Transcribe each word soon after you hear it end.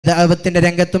ദഅവത്തിന്റെ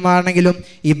രംഗത്തുമാണെങ്കിലും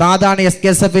ഇബാദാണ്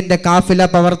SKSFന്റെ കാഫില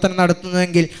പ്രവർത്തനം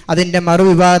നടത്തുന്നതെങ്കിൽ അതിൻ്റെ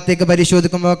മറുവിഭാഗത്തേക്ക്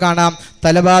പരിശോധിക്കുമ്പോൾ കാണാം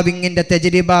തലബാ വിങ്ങിൻ്റെ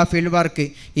തെജ്രിബ ഫീൽഡ് വർക്ക്.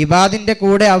 ഇബാദിൻ്റെ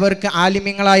കൂടെ അവർക്ക്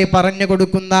ആലിമ്യങ്ങളായി പറഞ്ഞു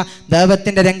കൊടുക്കുന്ന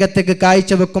ദഅവത്തിന്റെ രംഗത്തേക്ക്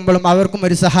കാഴ്ചവെക്കുമ്പോഴും അവർക്കും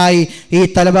ഒരു സഹായി ഈ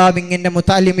തലബാ വിങ്ങിൻ്റെ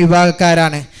മുതഅല്ലിം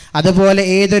വിഭാഗക്കാരാണ്. അതുപോലെ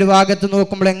ഏതൊരു ഭാഗത്ത്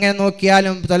നോക്കുമ്പോൾ എങ്ങനെ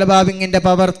നോക്കിയാലും തലബാ വിങ്ങിൻ്റെ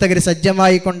പ്രവർത്തകർ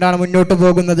സജ്ജമായി കൊണ്ടാണ് മുന്നോട്ട്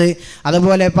പോകുന്നത്.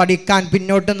 അതുപോലെ പഠിക്കാൻ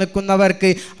പിന്നോട്ട്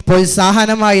നിൽക്കുന്നവർക്ക്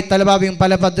പ്രോത്സാഹനമായി തലബാ വിങ്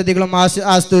പല പദ്ധതികളും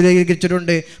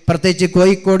ആവിഷ്കരിച്ചിട്ടുണ്ട്. പ്രത്യേകിച്ച്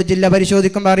കോഴിക്കോട് ജില്ല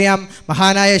പരിശോധിക്കുമ്പോൾ അറിയാം,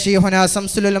 മഹാനായ ശൈഖുനാ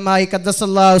ശംസുൽ ഉലമാ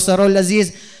ഖദ്ദസല്ലാഹു സററുൽ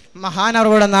അസീസ്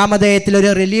മഹാനവറുടെ നാമധേയത്തിൽ ഒരു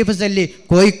റിലീഫ് സെല്ല്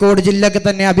കോഴിക്കോട് ജില്ലക്ക്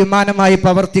തന്നെ അഭിമാനമായി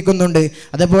പ്രവർത്തിക്കുന്നുണ്ട്.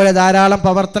 അതുപോലെ ധാരാളം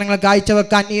പ്രവർത്തനങ്ങൾ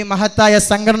കാഴ്ചവെക്കാൻ ഈ മഹത്തായ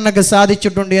സംഘടനക്ക്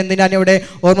സാധിച്ചിട്ടുണ്ട് എന്ന് ഞാൻ ഇവിടെ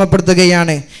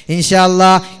ഓർമ്മപ്പെടുത്തുകയാണ്. ഇൻഷാ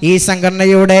അല്ലാഹ് ഈ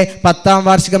സംഘടനയുടെ 10ാം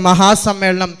വാർഷിക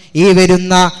മഹാസമ്മേളനം ഈ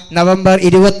വരുന്ന നവംബർ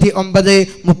 29,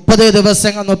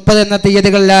 30 എന്ന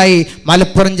തീയതികളിലായി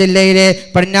മലപ്പുറം ജില്ലയിലെ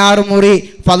പടിഞ്ഞാറുമുറി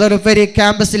ഫദറുഫരി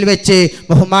ക്യാമ്പസിൽ വെച്ച്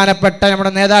ബഹുമാനപ്പെട്ട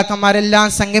നമ്മുടെ നേതാക്കന്മാരെല്ലാം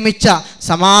സംഗമിച്ച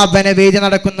സമാപന വേദി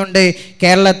നടക്കുന്നുണ്ട്.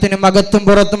 കേരളത്തിനും അകത്തും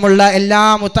പുറത്തുമുള്ള എല്ലാ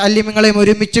മുതഅല്ലിമീങ്ങളെയും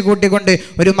ഒരുമിച്ച് കൂട്ടിക്കൊണ്ട്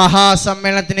ഒരു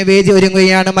മഹാസമ്മേളനത്തിന് വേദി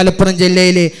ഒരുങ്ങുകയാണ് മലപ്പുറം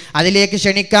ജില്ലയിൽ. അതിലേക്ക്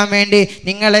ക്ഷണിക്കാൻ വേണ്ടി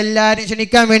നിങ്ങളെല്ലാവരും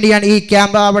ക്ഷണിക്കാൻ വേണ്ടിയാണ് ഈ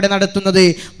ക്യാമ്പ് അവിടെ നടത്തുന്നത്.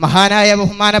 മഹാനായ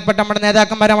ബഹുമാനപ്പെട്ട നമ്മുടെ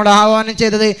നേതാക്കന്മാർ നമ്മുടെ ആഹ്വാനം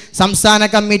ചെയ്തത് സംസ്ഥാന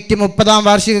കമ്മിറ്റി 30ാം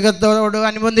വാർഷികത്തോട്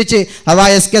അനുബന്ധിച്ച്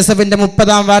SKSFന്റെ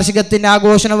 30ാം വാർഷികത്തിന്റെ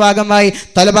ആഘോഷണ ഭാഗമായി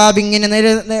തലബാ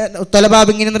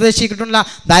വിങ്ങിന് നിർദ്ദേശിച്ചിട്ടുള്ള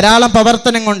ധാരാളം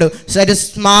പ്രവർത്തനം കൊണ്ട് ഒരു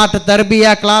സ്മാർട്ട് തർബിയ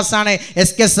ക്ലാസ് ആണ്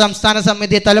SKSF സംസ്ഥാന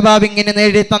സമിതി തലബാ വിങ്ങിന്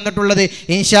നേടി തന്നിട്ടുള്ളത്.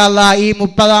 ഇൻഷാ അല്ലാഹ് ഈ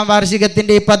 30ാം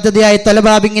വാർഷികത്തിന്റെ ഈ പദ്ധതിയായി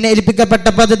തലബാ വിങ്ങിന് ഏൽപ്പിക്കപ്പെട്ട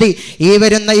പദ്ധതി ഈ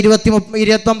വരുന്ന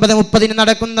 29, 30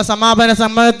 നടക്കുന്ന സമാപന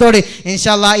സമ്മേളനത്തോട്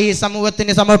ഇൻഷാ അല്ലാഹ് ഈ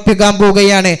സമൂഹത്തിന് സമർപ്പിക്കാൻ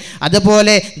പോവുകയാണ്.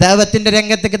 അതുപോലെ ദഅവത്തിന്റെ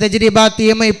രംഗത്തേക്ക് തജ്രിബ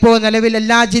ടീം ഇപ്പോൾ നിലവിൽ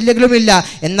എല്ലാ ജില്ലകളിലും ഇല്ല.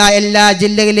 എന്നാൽ എല്ലാ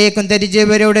ജില്ലകളിലേക്കും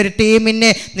തജ്രിബയുടെ ഒരു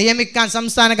ടീമിനെ നിയമിക്കാൻ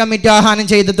സംസ്ഥാന കമ്മിറ്റി ആഹ്വാനം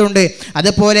ചെയ്തിട്ടുണ്ട്.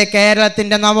 അതുപോലെ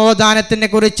കേരളത്തിന്റെ നവോത്ഥാനത്തിനെ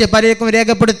കുറിച്ച് പലർക്കും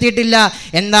രേഖപ്പെടുത്തിയിട്ടില്ല.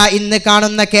 എന്നാൽ ഇന്ന്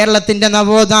കാണുന്ന കേരളത്തിന്റെ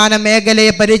നവോത്ഥാന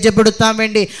മേഖലയെ പരിചയപ്പെടുത്താൻ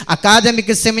വേണ്ടി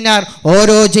അക്കാദമിക് സെമിനാർ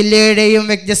ഓരോ ജില്ലയുടെയും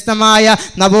വ്യത്യസ്തമായ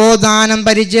നവോത്ഥാനം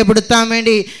പരിചയപ്പെടുത്താൻ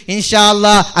വേണ്ടി ഇൻഷാ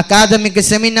അല്ലാഹ് അക്കാദമിക്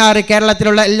സെമിനാർ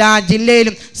കേരളത്തിലുള്ള എല്ലാ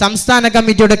ജില്ലയിലും സംസ്ഥാന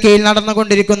കമ്മിറ്റിയുടെ കീഴിൽ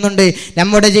നടന്നുകൊണ്ടിരിക്കുന്നുണ്ട്.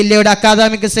 നമ്മുടെ ജില്ലയുടെ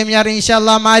അക്കാദമിക് സെമിനാർ ഇൻഷാ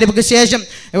അല്ലാഹ് മഗ്‌രിബിക്ക് ശേഷം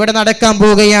ഇവിടെ നടക്കാൻ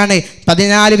പോവുകയാണ്.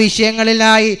 14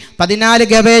 വിഷയങ്ങളിലായി 14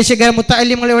 ഗവേഷകർ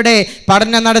മുതഅല്ലിമുകൾ ഇവിടെ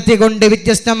പഠനം നടത്തിക്കൊണ്ട്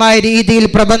വ്യത്യസ്തമായ രീതിയിൽ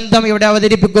പ്രബന്ധം ഇവിടെ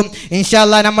അവതരിപ്പിക്കും. ഇൻഷാ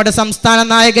അല്ലാഹ് നമ്മുടെ സംസ്ഥാന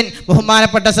നായകൻ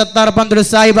ബഹുമാനപ്പെട്ട സത്താർ പന്തൂർ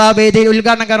സാഹിബ് ആ വേദിയിൽ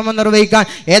ഉദ്ഘാടന കർമ്മം നിർവഹിക്കാൻ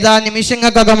ഏതാനും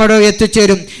നിമിഷങ്ങൾക്കകം ഇവിടെ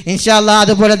എത്തിച്ചേരും ഇൻഷാ അല്ലാഹ്.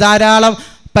 അതുപോലെ ധാരാളം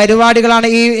പരിപാടികളാണ്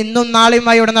ഈ ഇന്നും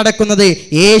നാളെയുമായി ഇവിടെ നടക്കുന്നത്.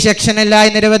 ഈ സെക്ഷനിലായി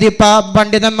നിരവധി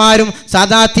പണ്ഡിതന്മാരും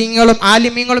സാദാത്യങ്ങളും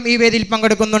ആലിമ്യങ്ങളും ഈ വേദിയിൽ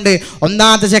പങ്കെടുക്കുന്നുണ്ട്.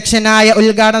 1ാമത്തെ സെക്ഷനായ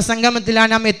ഉദ്ഘാടന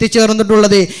സംഗമത്തിലാണ് നാം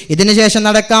എത്തിച്ചേർന്നിട്ടുള്ളത്. ഇതിനുശേഷം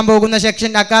നടക്കാൻ പോകുന്ന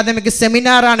സെക്ഷൻ അക്കാദമിക്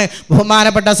സെമിനാറാണ്.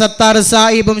 ബഹുമാനപ്പെട്ട സത്താർ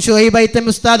സാഹിബും ഷുഹൈബ് ഐത്തം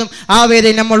ഉസ്താദും ആ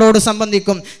വേദിയിൽ നമ്മളോട്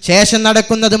സംബന്ധിക്കും. ശേഷം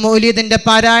നടക്കുന്നത് മൗലിദിന്റെ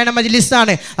പാരായണ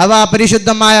മജ്ലിസാണ്. അവ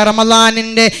പരിശുദ്ധമായ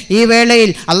റമളാനിന്റെ ഈ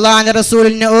വേളയിൽ അല്ലാഹുവിന്റെ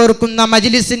റസൂലിനെ ഓർക്കുന്ന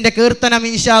മജ്ലിസിന്റെ കീർത്തനം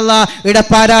ഇൻഷാ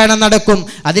അല്ലാഹ് പാരായണം നടക്കും.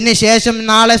 അതിനുശേഷം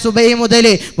നാളെ സുബഹി മുതൽ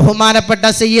ബഹുമാനപ്പെട്ട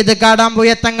സയ്യിദ്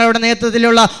കാടാമ്പുയ തങ്ങളുടെ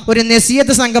നേതൃത്വത്തിലുള്ള ഒരു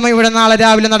നസീഹത്ത് സംഗമം ഇവിടെ നാളെ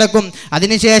രാവിലെ നടക്കും.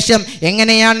 അതിനുശേഷം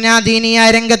എങ്ങനെയാണ് ഞാൻ ദീനിയായ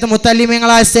രംഗത്ത്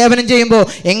മുതഅല്ലിമീങ്ങളായി സേവനം ചെയ്യുമ്പോൾ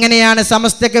എങ്ങനെയാണ്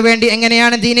സമസ്തയ്ക്ക് വേണ്ടി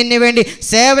എങ്ങനെയാണ് ദീനിന് വേണ്ടി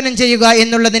സേവനം ചെയ്യുക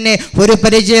എന്നുള്ളതിനെ ഒരു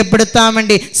പരിചയപ്പെടുത്താൻ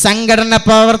വേണ്ടി സംഘടന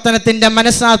പ്രവർത്തനത്തിന്റെ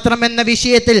മനഃശാസ്ത്രം എന്ന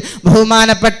വിഷയത്തിൽ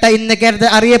ബഹുമാനപ്പെട്ട ഇന്ന്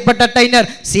കേരളത്തിൽ അറിയപ്പെട്ട ട്രെയിനർ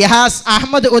സിഹാസ്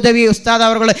അഹമ്മദ് ഉദവി ഉസ്താദ്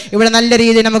അവർ ഇവിടെ നല്ല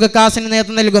രീതിയിൽ നമുക്ക് ക്ലാസിന്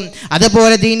നേതൃത്വം നൽകും. അതുപോലെ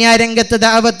ദീനിയായ രംഗത്ത്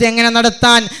ദഅവത്ത് എങ്ങനെ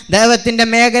നടത്താൻ, ദഅവത്തിന്റെ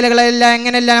മേഖലകളെല്ലാം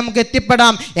എങ്ങനെയെല്ലാം നമുക്ക്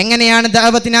എത്തിപ്പെടാം, എങ്ങനെയാണ്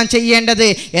ദഅവത്ത് ഞാൻ ചെയ്യേണ്ടത്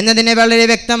എന്നതിനെ വളരെ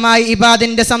വ്യക്തമായി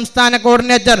ഇബാദിന്റെ സംസ്ഥാന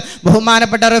കോർഡിനേറ്റർ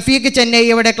ബഹുമാനപ്പെട്ട റഫീഖ് ചെന്നൈ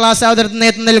ഇവിടെ ക്ലാസ് അവതരണത്തിന്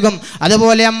നേതൃത്വം നൽകും.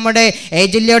 അതുപോലെ നമ്മുടെ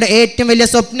ജില്ലയുടെ ഏറ്റവും വലിയ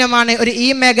സ്വപ്നമാണ് ഒരു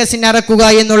മാഗസിൻ ഇറക്കുക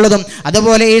എന്നുള്ളതും.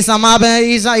 അതുപോലെ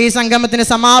ഈ സംഗമത്തിന്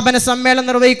സമാപന സമ്മേളനം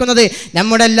നിർവഹിക്കുന്നത്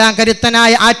നമ്മുടെ എല്ലാം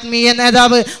കരുത്തനായ ആത്മീയ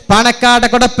നേതാവ് പാണക്കാട്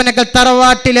കൊടപ്പനക്കൽ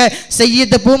തറവാട്ടിലെ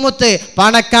സയ്യിദ് പൂമുത്ത്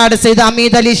പാണക്കാട് സയ്യിദ്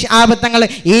അമീദ് അലി ശിഹാബ് തങ്ങൾ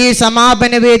ഈ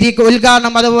സമാപന വേദിക്ക്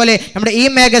ഉദ്ഘാടനം അതുപോലെ നമ്മുടെ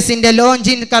മാഗസിന്റെ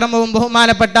ലോഞ്ചിങ് കർമ്മവും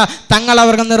ബഹുമാനപ്പെട്ട തങ്ങൾ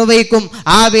അവർ നിർവഹിക്കും.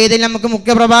 ആ വേദിയിൽ നമുക്ക്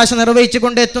മുഖ്യപ്രഭാഷണം നിർവഹിച്ചു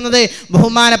കൊണ്ടെത്തുന്നത്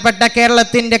ബഹുമാനപ്പെട്ട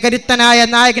കേരളത്തിന്റെ കരുത്തനായ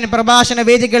നായകൻ പ്രഭാഷണ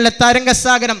വേദികളിലെ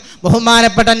തരംഗസാഗരം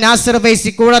ബഹുമാനപ്പെട്ട നാസിർ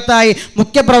ഫൈസി കൂടത്തായി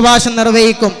മുഖ്യപ്രഭാഷണം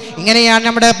നിർവഹിക്കും. ഇങ്ങനെയാണ്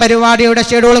നമ്മുടെ പരിപാടിയുടെ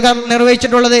ഷെഡ്യൂളുകൾ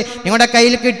നിർവഹിച്ചിട്ടുള്ളത്. നിങ്ങളുടെ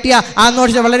കയ്യിൽ കിട്ടിയ ആ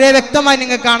നോട്ട്സ് വളരെ വ്യക്തമായി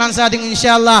നിങ്ങൾക്ക് കാണാൻ സാധിക്കും.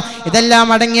 ഇൻഷാ അല്ലാഹ് ഇതെല്ലാം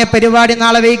അടങ്ങിയ പരിപാടി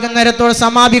നാളെ വൈകുന്നേരത്തോടെ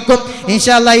സമാപിക്കും.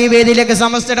 ഇൻഷാ അല്ലാഹ് ഈ വേദിയിലേക്ക്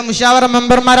സമസ്തയുടെ മുശാവറ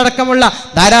മെമ്പർമാരടക്കമുള്ള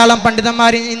ധാരാളം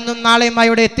പണ്ഡിതന്മാർ ഇന്നും നാളെയുമായി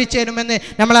ഇവിടെ എത്തിച്ചേരുമെന്ന്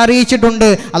നമ്മൾ അറിയിച്ചിട്ടുണ്ട്.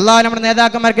 അള്ളാഹു നമ്മുടെ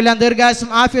നേതാക്കന്മാർക്കെല്ലാം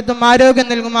ദീർഘായുസ്സും ആഫിയത്തും ആരോഗ്യം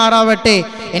നൽകുമാറാവട്ടെ.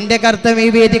 എൻ്റെ കർത്തവ്യം ഈ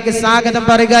വേദിക്ക് സ്വാഗതം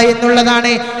പറയുക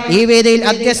എന്നുള്ളതാണ്. ഈ വേദിയിൽ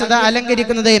അധ്യക്ഷത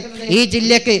അലങ്കരിക്കുന്നത് ഈ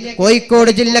ജില്ലക്ക്,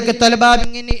 കോഴിക്കോട് ജില്ലക്ക്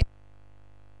തലബാബിങ്ങിന്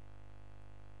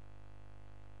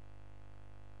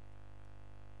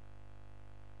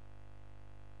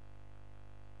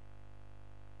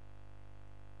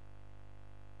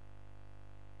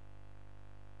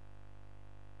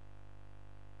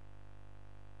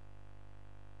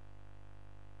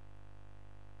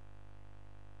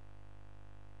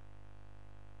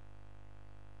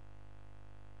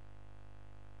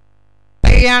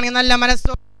നല്ല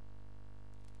മനസ്സോ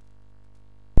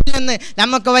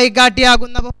നമുക്ക്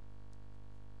വഴികാട്ടിയാകുന്ന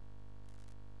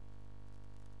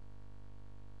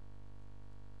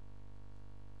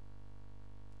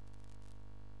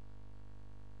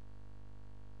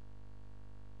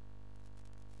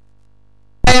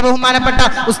ബഹുമാനപ്പെട്ട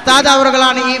ഉസ്താദ്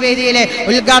അവറുകളാണ് ഈ വേദിയിലെ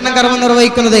ഉദ്ഘാടന കർമ്മം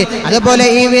നിർവഹിക്കുന്നത്. അതുപോലെ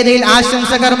ഈ വേദിയിൽ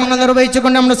ആശംസ കർമ്മങ്ങൾ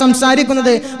നിർവഹിച്ചുകൊണ്ട് നമ്മൾ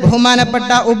സംസാരിക്കുന്നത്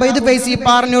ബഹുമാനപ്പെട്ട ഉബൈദ് ഫൈസി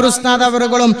പാർന്നൂർ ഉസ്താദ്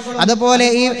അവറുകളും അതുപോലെ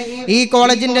ഈ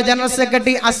കോളേജിന്റെ ജനറൽ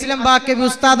സെക്രട്ടറി അസ്ലം ബാക്കവി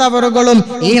ഉസ്താദ് അവറുകളും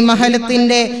ഈ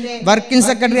മഹലത്തിന്റെ വർക്കിംഗ്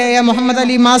സെക്രട്ടറിയായ മുഹമ്മദ്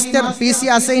അലി മാസ്റ്റർ, PC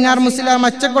അസൈനാർ മുസ്ലിം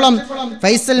മച്ചക്കുളം,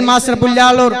 ഫൈസൽ മാസ്റ്റർ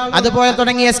പുല്ലാളൂർ, അതുപോലെ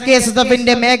തുടങ്ങിയ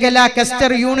SKSFന്റെ മേഖല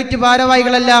കസ്റ്റർ യൂണിറ്റ്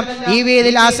ഭാരവാഹികളെല്ലാം ഈ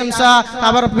വേദിയിൽ ആശംസ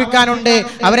സമർപ്പിക്കാനുണ്ട്.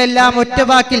 അവരെല്ലാം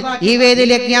ഒറ്റവാക്കിൽ ഈ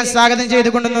വേദിയിലേക്ക് ഞാൻ സ്വാഗതം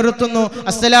ചെയ്തുകൊണ്ട് നിർത്തുന്നു.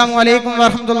 അസ്സലാമു അലൈക്കും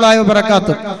വറഹ്മത്തുള്ളാഹി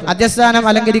വബറകാതുഹു. അധ്യസ്ഥാനം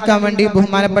അലങ്കരിക്കാൻ വേണ്ടി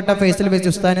ബഹുമാനപ്പെട്ട ഫൈസൽ ഫൈസി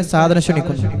ഉസ്താദിനെ സാദരം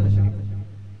ക്ഷണിക്കുന്നു.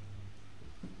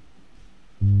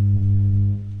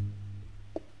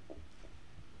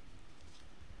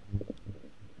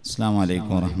 അസ്സലാമു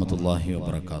അലൈക്കും വറഹ്മത്തുള്ളാഹി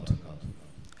വബറകാതുഹു.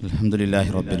 അൽഹംദുലില്ലാഹി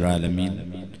റബ്ബിൽ ആലമീൻ.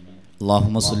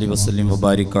 അല്ലാഹുമ്മ സ്വല്ലി വസല്ലിം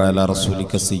വബാരിക് അലാ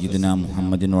റസൂലിക സയ്യിദിനാ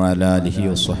മുഹമ്മദിൻ വഅലാ ആലിഹി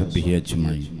വസ്വഹ്ബിഹി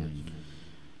അജ്മഈൻ.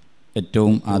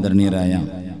 ഏറ്റവും ആദരണീയരായ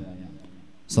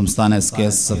സംസ്ഥാന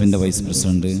SKSFന്റെ വൈസ്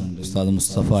പ്രസിഡന്റ് ഉസ്താദ്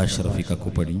മുസ്തഫ അഷ്റഫി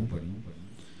കക്കുപ്പടി,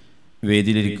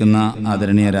 വേദിയിലിരിക്കുന്ന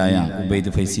ആദരണീയരായ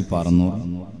ഉബൈദ് ഫൈസി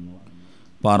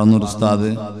പാറന്നൂർ ഉസ്താദ്,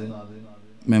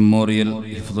 മെമ്മോറിയൽ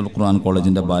ഹിഫ്ദുൽ ഖുർആൻ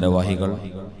കോളേജിൻ്റെ ഭാരവാഹികൾ,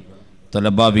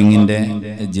 തലബാ വിങ്ങിൻ്റെ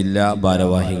ജില്ലാ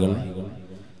ഭാരവാഹികൾ,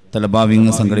 തലബാ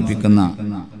വിങ് സംഘടിപ്പിക്കുന്ന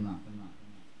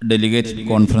ഡെലിഗേറ്റ്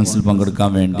കോൺഫറൻസിൽ പങ്കെടുക്കാൻ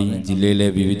വേണ്ടി ജില്ലയിലെ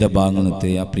വിവിധ ഭാഗങ്ങളിൽ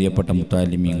നിന്നെത്തിയ പ്രിയപ്പെട്ട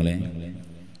മുത്തഅല്ലിമീങ്ങളെ,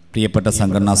 പ്രിയപ്പെട്ട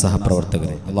സംഘടനാ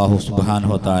സഹപ്രവർത്തകരെ, അല്ലാഹു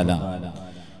സുബ്ഹാനഹു വ തആല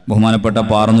ബഹുമാനപ്പെട്ട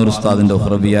പാറന്നൂർ ഉസ്താദിൻ്റെ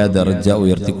ഉഖ്റവിയായ ദർജ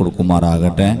ഉയർത്തി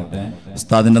കൊടുക്കുമാറാകട്ടെ.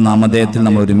 ഉസ്താദിൻ്റെ നാമധേയത്തിൽ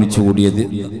നമ്മൾ ഒരുമിച്ച്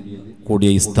കൂടിയ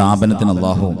ഈ സ്ഥാപനത്തിന്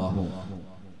അല്ലാഹു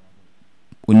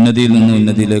ഉന്നതിയിൽ നിന്ന്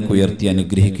ഉന്നതിയിലേക്ക് ഉയർത്തി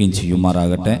അനുഗ്രഹിക്കുകയും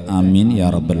ചെയ്യുമാറാകട്ടെ. ആമീൻ യാ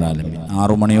റബ്ബൽ ആലമീൻ.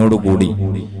 6 മണിയോടുകൂടി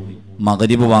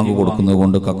മഗ്രിബ് വാങ്ങി കൊടുക്കുന്നത്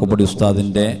കൊണ്ട് കക്കുപ്പടി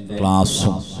ഉസ്താദിൻ്റെ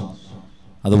ക്ലാസ്സും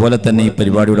അതുപോലെ തന്നെ ഈ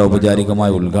പരിപാടിയുടെ ഔപചാരികമായ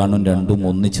ഉദ്ഘാടനം രണ്ടും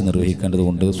ഒന്നിച്ച്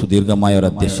നിർവഹിക്കേണ്ടതുകൊണ്ട് സുദീർഘമായ ഒരു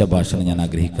അധ്യക്ഷ ഭാഷണം ഞാൻ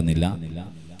ആഗ്രഹിക്കുന്നില്ല.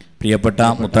 പ്രിയപ്പെട്ട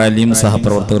മുത്തഅല്ലിം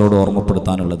സഹപ്രവർത്തകരോട്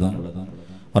ഓർമ്മപ്പെടുത്താനുള്ളത്,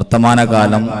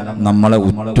 വർത്തമാനകാലം നമ്മളെ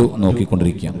ഉറ്റു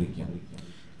നോക്കിക്കൊണ്ടിരിക്കുകയാണ്.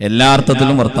 എല്ലാ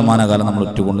അർത്ഥത്തിലും വർത്തമാനകാലം നമ്മൾ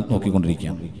ഉറ്റുകൊണ്ട്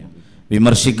നോക്കിക്കൊണ്ടിരിക്കുകയാണ്.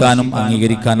 വിമർശിക്കാനും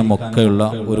അംഗീകരിക്കാനും ഒക്കെയുള്ള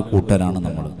ഒരു കൂട്ടരാണ്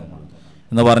നമ്മൾ.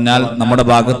 എന്ന് പറഞ്ഞാൽ നമ്മുടെ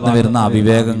ഭാഗത്ത് നിന്ന് വരുന്ന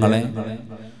അവിവേകങ്ങളെ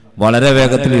വളരെ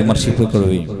വേഗത്തിൽ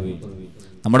വിമർശിക്കപ്പെടുകയും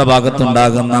നമ്മുടെ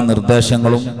ഭാഗത്തുണ്ടാകുന്ന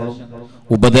നിർദ്ദേശങ്ങളും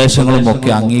ഉപദേശങ്ങളും ഒക്കെ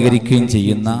അംഗീകരിക്കുകയും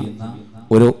ചെയ്യുന്ന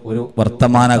ഒരു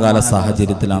വർത്തമാനകാല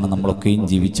സാഹചര്യത്തിലാണ് നമ്മളൊക്കെയും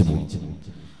ജീവിച്ചു പോകുന്നത്.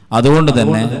 അതുകൊണ്ട്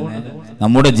തന്നെ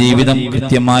നമ്മുടെ ജീവിതം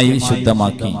കൃത്യമായി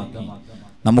ശുദ്ധമാക്കി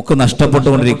നമുക്ക്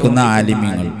നഷ്ടപ്പെട്ടുകൊണ്ടിരിക്കുന്ന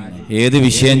ആലിമീങ്ങൾ ഏത്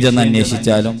വിഷയം ചെന്ന്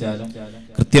അന്വേഷിച്ചാലും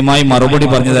കൃത്യമായി മറുപടി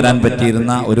പറഞ്ഞു തരാൻ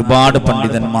പറ്റിയിരുന്ന ഒരുപാട്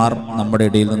പണ്ഡിതന്മാർ നമ്മുടെ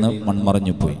ഇടയിൽ നിന്ന്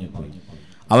മൺമറഞ്ഞു പോയി.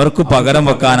 അവർക്ക് പകരം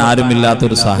വെക്കാൻ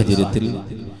ആരുമില്ലാത്തൊരു സാഹചര്യത്തിൽ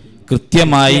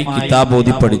കൃത്യമായി കിതാബ്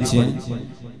ഓതി പഠിച്ച്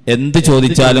എന്ത്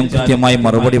ചോദിച്ചാലും കൃത്യമായി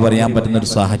മറുപടി പറയാൻ പറ്റുന്ന ഒരു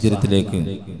സാഹചര്യത്തിലേക്ക്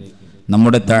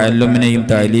നമ്മുടെ തഅല്ലുമിനെയും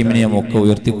തഅലീമിനെയും ഒക്കെ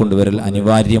ഉയർത്തിക്കൊണ്ടുവരൽ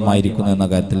അനിവാര്യമായിരിക്കുന്നു എന്ന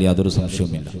കാര്യത്തിൽ യാതൊരു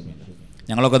സംശയവുമില്ല.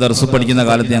 ഞങ്ങളൊക്കെ ദർസ് പഠിക്കുന്ന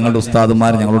കാലത്ത് ഞങ്ങളുടെ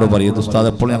ഉസ്താദുമാർ ഞങ്ങളോട് പറയും,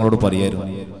 ഉസ്താദ് എപ്പോഴും ഞങ്ങളോട് പറയായിരുന്നു,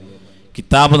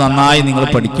 കിതാബ് നന്നായി നിങ്ങൾ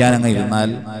പഠിക്കാൻ അങ്ങ് ഇരുന്നാൽ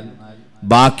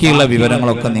ബാക്കിയുള്ള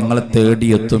വിവരങ്ങളൊക്കെ നിങ്ങളെ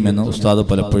തേടിയെത്തുമെന്ന് ഉസ്താദ്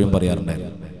പലപ്പോഴും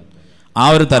പറയാറുണ്ടായിരുന്നു. ആ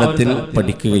ഒരു തരത്തിൽ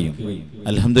പഠിക്കുകയും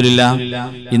അൽഹംദുലില്ലാഹ്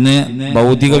ഇന്ന്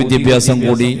ഭൗതിക വിദ്യാഭ്യാസം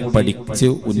കൂടി പഠിച്ച്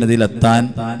ഉന്നതിയിലെത്താൻ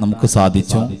നമുക്ക്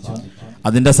സാധിച്ചു.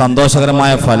 അതിൻ്റെ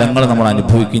സന്തോഷകരമായ ഫലങ്ങൾ നമ്മൾ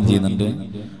അനുഭവിക്കുകയും ചെയ്യുന്നുണ്ട്.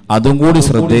 അതും കൂടി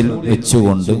ശ്രദ്ധയിൽ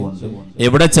വെച്ചുകൊണ്ട്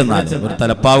എവിടെ ചെന്നാലും, ഒരു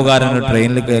തലപ്പാവുകാരൻ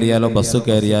ട്രെയിനിൽ കയറിയാലോ ബസ്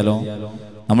കയറിയാലോ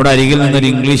നമ്മുടെ അരികിൽ നിന്നൊരു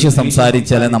ഇംഗ്ലീഷ്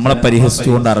സംസാരിച്ചാൽ നമ്മളെ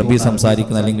പരിഹസിച്ചുകൊണ്ട് അറബി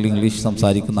സംസാരിക്കുന്ന അല്ലെങ്കിൽ ഇംഗ്ലീഷ്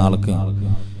സംസാരിക്കുന്ന ആൾക്ക്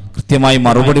കൃത്യമായി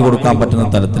മറുപടി കൊടുക്കാൻ പറ്റുന്ന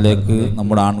തലത്തിലേക്ക്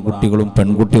നമ്മുടെ ആൺകുട്ടികളും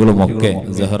പെൺകുട്ടികളും ഒക്കെ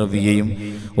സഹറവിയയും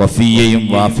വഫിയയും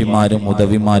വാഫിമാരും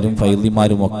ഉദവിമാരും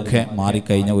ഫൈലിമാരും ഒക്കെ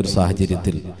മാറിക്കഴിഞ്ഞ ഒരു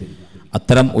സാഹചര്യത്തിൽ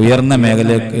അത്തരം ഉയർന്ന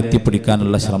മേഖലയിലേക്ക്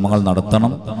എത്തിപ്പിടിക്കാനുള്ള ശ്രമങ്ങൾ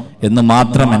നടത്തണം എന്ന്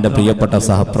മാത്രം എൻ്റെ പ്രിയപ്പെട്ട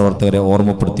സഹപ്രവർത്തകരെ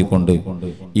ഓർമ്മപ്പെടുത്തിക്കൊണ്ട്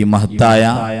ഈ മഹത്തായ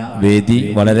വേദി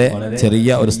വളരെ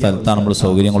ചെറിയ ഒരു സ്ഥലത്താണ് നമ്മൾ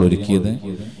സൗകര്യങ്ങൾ ഒരുക്കിയത്.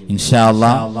 ഇൻഷാ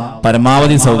അല്ലാഹ്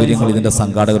പരമാവധി സൗകര്യങ്ങൾ ഇതിൻ്റെ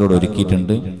സംഘാടകരോട്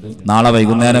ഒരുക്കിയിട്ടുണ്ട്. നാളെ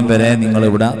വൈകുന്നേരം വരെ നിങ്ങൾ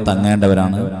ഇവിടെ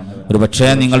തങ്ങേണ്ടവരാണ്. ഒരു പക്ഷേ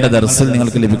നിങ്ങളുടെ ദർസിൽ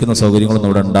നിങ്ങൾക്ക് ലഭിക്കുന്ന സൗകര്യങ്ങളൊന്നും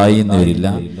ഇവിടെ ഉണ്ടായി എന്ന് വരില്ല.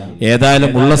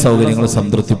 ഏതായാലും ഉള്ള സൗകര്യങ്ങൾ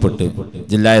സംതൃപ്തിപ്പെട്ട്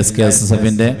ജില്ലാ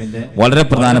SKSFന്റെ വളരെ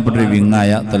പ്രധാനപ്പെട്ട ഒരു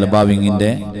വിങ്ങായ തലബാ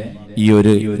വിങ്ങിന്റെ ഈ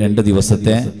ഒരു 2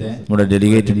 ദിവസത്തെ നമ്മുടെ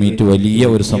ഡെലിഗേറ്റ് മീറ്റ് വലിയ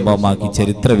ഒരു സംഭവമാക്കി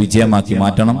ചരിത്ര വിജയമാക്കി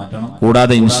മാറ്റണം.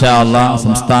 കൂടാതെ ഇൻഷാ അല്ലാഹ്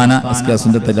സംസ്ഥാന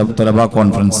SKSFന്റെ തലബാ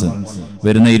കോൺഫറൻസ്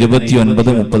വരുന്ന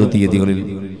 29, 30 തീയതികളിൽ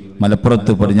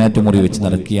മലപ്പുറത്ത് പടിഞ്ഞാറ്റുമുറി വെച്ച്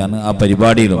നടക്കുകയാണ്. ആ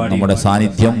പരിപാടിയിലും നമ്മുടെ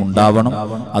സാന്നിധ്യം ഉണ്ടാവണം.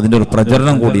 അതിൻ്റെ ഒരു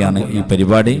പ്രചരണം കൂടിയാണ് ഈ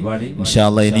പരിപാടി. ഇൻഷാ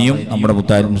അല്ലാഹ് ഇനിയും നമ്മുടെ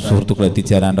മുത്താലിം സുഹൃത്തുക്കൾ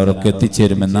എത്തിച്ചേരാണ്ടവരൊക്കെ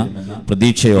എത്തിച്ചേരുമെന്ന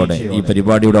പ്രതീക്ഷയോടെ ഈ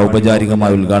പരിപാടിയുടെ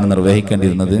ഔപചാരികമായ ഉദ്ഘാടനം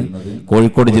നിർവഹിക്കേണ്ടിയിരുന്നത്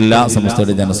കോഴിക്കോട് ജില്ലാ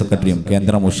സമസ്തയുടെ ജനറൽ സെക്രട്ടറിയും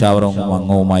കേന്ദ്ര മുഷാവറ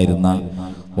അംഗവുമായിരുന്ന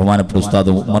ബഹുമാനപ്പെട്ട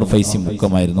ഉസ്താദ് ഉമർ ഫൈസി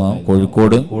മുക്കമായിരുന്നു.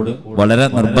 കോഴിക്കോട് വളരെ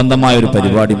നിർബന്ധമായ ഒരു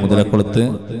പരിപാടി മുതലക്കുളത്ത്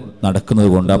നടക്കുന്നത്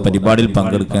കൊണ്ട് ആ പരിപാടിയിൽ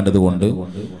പങ്കെടുക്കേണ്ടത് കൊണ്ട്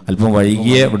അല്പം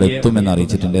വൈകിയേ ഇവിടെ എത്തുമെന്ന്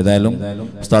അറിയിച്ചിട്ടുണ്ട്. ഏതായാലും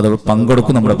ഉസ്താദ്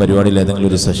പങ്കെടുക്കും നമ്മുടെ പരിപാടിയിൽ ഏതെങ്കിലും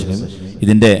ഒരു സെഷനിൽ.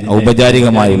 ഇതിന്റെ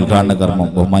ഔപചാരികമായ ഉദ്ഘാടന കർമ്മം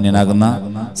ബഹുമാന്യനാകുന്ന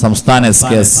സംസ്ഥാന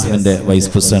SKSFന്റെ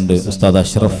വൈസ് പ്രസിഡന്റ് ഉസ്താദ്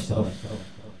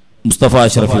മുസ്തഫ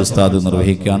അഷ്റഫി ഉസ്താദ്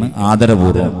നിർവഹിക്കുകയാണ്.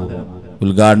 ആദരപൂർവ്വം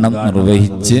ഉദ്ഘാടനം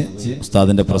നിർവഹിച്ച്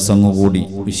ഉസ്താദിന്റെ പ്രസംഗം കൂടി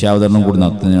വിഷയാവതരണം കൂടി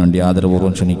നടത്തുന്നതിന് വേണ്ടി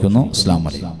ആദരപൂർവ്വം ക്ഷണിക്കുന്നു. അസ്സലാമു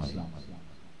അലൈക്കും.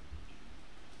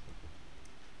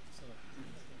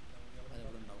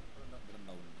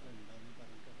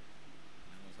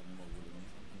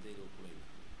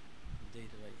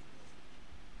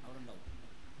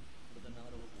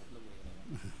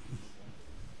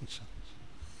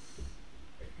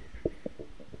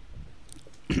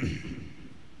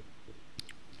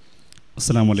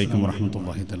 അസ്സലാമു അലൈക്കും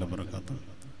വറഹ്മത്തുള്ളാഹി തആല വബറകാതുഹു.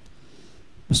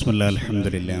 ബിസ്മില്ലാഹിൽ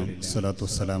ഹംദുലില്ലാഹി വസ്സലാത്തു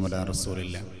വസ്സലാമു അലാ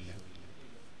റസൂലില്ലാഹി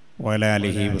വഅലാ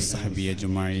ആലിഹി വസ്സഹബിഹി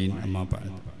അജ്മഈൻ. അമ്മാ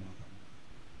ബഅദ്.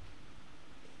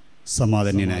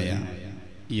 സമാദന്യനായ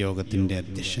യോഗത്തിൻ്റെ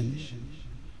അധ്യക്ഷൻ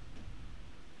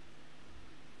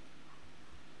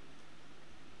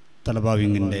തലബാ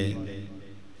വിങ്ങിൻ്റെ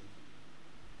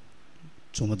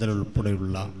ചുമതല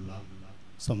ഉൾപ്പെടെയുള്ള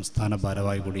സംസ്ഥാന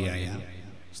ഭാരവാഹി കൂടിയായ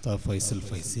ഉസ്താദ് ഫൈസൽ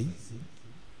ഫൈസി,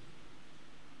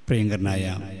 പ്രിയങ്കരനായ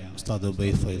ഉസ്താദ് ഉബൈ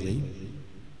ഫൈലി,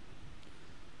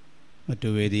 മറ്റു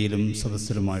വേദിയിലും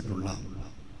സദസ്സിലുമായിട്ടുള്ള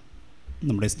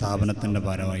നമ്മുടെ സ്ഥാപനത്തിൻ്റെ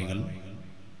ഭാരവാഹികൾ,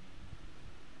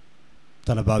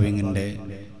 തലബാ വിങ്ങിൻ്റെ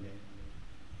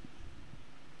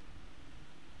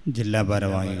ജില്ലാ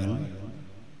ഭാരവാഹികൾ,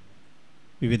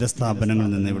 വിവിധ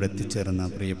സ്ഥാപനങ്ങളിൽ നിന്ന് ഇവിടെ എത്തിച്ചേർന്ന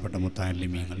പ്രിയപ്പെട്ട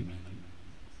മുത്തഅല്ലിമീങ്ങൾ,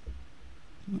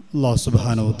 അല്ലാഹു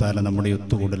സുബ്ഹാനഹു വ തആല നമ്മുടെ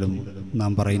ഒത്തുകൂടലും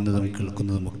നാം പറയുന്നതും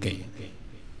കേൾക്കുന്നതുമൊക്കെ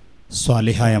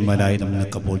സ്വാലിഹായ അമലായി നമ്മെ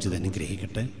കബൂൽ ചെയ്ത്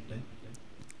അനുഗ്രഹിക്കട്ടെ.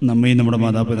 നമ്മെ നമ്മുടെ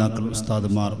മാതാപിതാക്കൾ,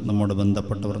 ഉസ്താദുമാർ, നമ്മോട്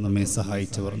ബന്ധപ്പെട്ടവർ, നമ്മെ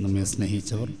സഹായിച്ചവർ, നമ്മെ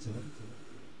സ്നേഹിച്ചവർ,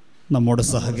 നമ്മോട്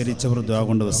സഹകരിച്ചവർ, ദുആ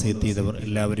കൊണ്ട് വസിയത്ത് ചെയ്തവർ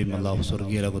എല്ലാവരെയും അല്ലാഹു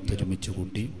സ്വർഗ്ഗീയ ലോകത്ത് ഒരുമിച്ച്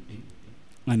കൂട്ടി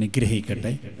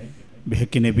അനുഗ്രഹിക്കട്ടെ.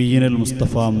 ബിഹഖി നബിയ്യിനൽ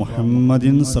മുസ്തഫ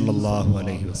മുഹമ്മദിൻ സല്ലല്ലാഹു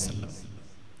അലൈഹി വസല്ലം.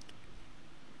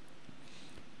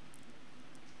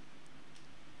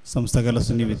 സംസ്ഥാന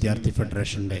സുന്നി വിദ്യാർത്ഥി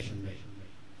ഫെഡറേഷൻ്റെ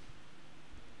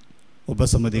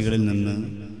ഉപസമിതികളിൽ നിന്ന്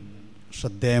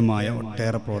ശ്രദ്ധേയമായ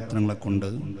ഒട്ടേറെ പ്രവർത്തനങ്ങളെ കൊണ്ട്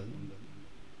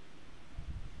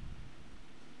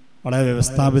വളരെ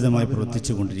വ്യവസ്ഥാപിതമായി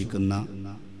പ്രവർത്തിച്ചു കൊണ്ടിരിക്കുന്ന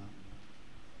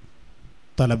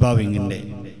തലബാ വിങ്ങിൻ്റെ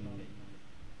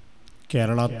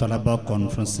കേരള തലബാ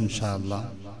കോൺഫറൻസ് ഇൻഷാ അല്ലാഹ്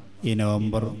ഈ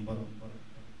നവംബർ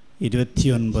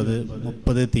 29,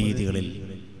 30 തീയതികളിൽ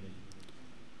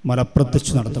മലപ്പുറത്ത്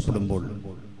വെച്ച് നടത്തപ്പെടുമ്പോൾ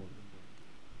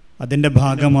അതിൻ്റെ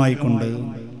ഭാഗമായി കൊണ്ട്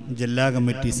ജില്ലാ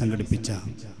കമ്മിറ്റി സംഘടിപ്പിച്ച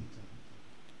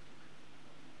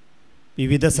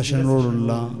വിവിധ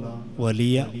സെഷനുകളോടുള്ള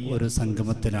വലിയ ഒരു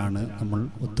സംഗമത്തിലാണ് നമ്മൾ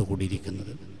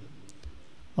ഒത്തുകൂടിയിരിക്കുന്നത്.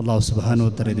 അല്ലാഹു സുബ്ഹാനഹു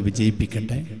വ തആല ഇത്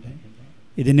വിജയിപ്പിക്കട്ടെ.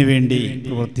 ഇതിനു വേണ്ടി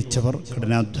പ്രവർത്തിച്ചവർ,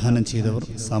 കഠിനാധ്വാനം ചെയ്തവർ,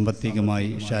 സാമ്പത്തികമായി,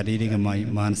 ശാരീരികമായി,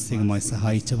 മാനസികമായി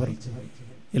സഹായിച്ചവർ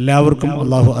എല്ലാവർക്കും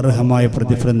അല്ലാഹു അർഹമായ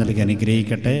പ്രതിഫലം നൽകി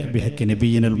അനുഗ്രഹിക്കട്ടെ. ബിഹഖി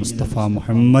നബിയ്യിനൽ മുസ്തഫ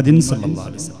മുഹമ്മദിൻ സല്ലല്ലാഹു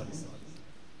അലൈഹി വസല്ലം.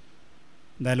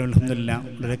 എന്തായാലും അൽഹംദുലില്ലാഹ്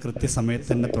വളരെ കൃത്യസമയത്ത്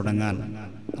തന്നെ തുടങ്ങാൻ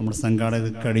നമ്മുടെ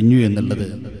സംഘാടകർ കഴിഞ്ഞു എന്നുള്ളത്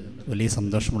വലിയ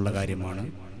സന്തോഷമുള്ള കാര്യമാണ്.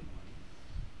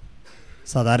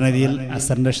 സാധാരണ രീതിയിൽ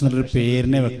അസറിൻ്റെ ഒരു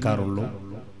പേരിനെ വെക്കാറുള്ളൂ.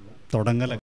 തുടങ്ങൽ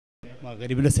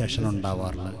മഗ്‌രിബിലെ സെഷൻ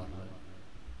ഉണ്ടാവാറുള്ളത്.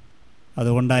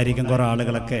 അതുകൊണ്ടായിരിക്കും കുറേ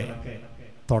ആളുകളൊക്കെ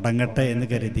തുടങ്ങട്ടെ എന്ന്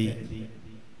കരുതി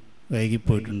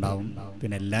വൈകിപ്പോയിട്ടുണ്ടാവും.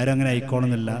 പിന്നെ എല്ലാവരും അങ്ങനെ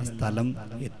ആയിക്കോണമെന്നില്ല. സ്ഥലം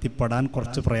എത്തിപ്പെടാൻ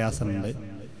കുറച്ച് പ്രയാസമുണ്ട്.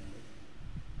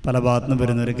 പല ഭാഗത്തുനിന്ന്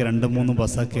വരുന്നവർക്ക് 2-3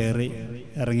 ബസ്സ് കയറി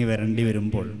ഇറങ്ങി വരേണ്ടി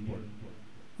വരുമ്പോൾ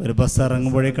ഒരു ബസ്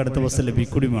ഇറങ്ങുമ്പോഴേക്ക് അടുത്ത ബസ്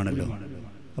ലഭിക്കുകയുമാണല്ലോ.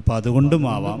 അപ്പോൾ അതുകൊണ്ടും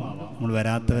ആവാം നമ്മൾ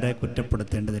വരാത്തവരെ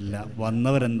കുറ്റപ്പെടുത്തേണ്ടതില്ല.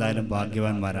 വന്നവരെന്തായാലും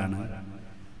ഭാഗ്യവാന്മാരാണ്.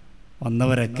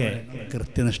 വന്നവരൊക്കെ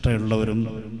കൃത്യനിഷ്ഠയുള്ളവരും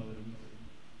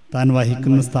താൻ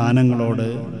വഹിക്കുന്ന സ്ഥാനങ്ങളോട്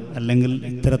അല്ലെങ്കിൽ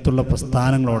ഇത്തരത്തിലുള്ള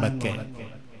പ്രസ്ഥാനങ്ങളോടൊക്കെ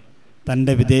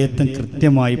തൻ്റെ വിധേയത്വം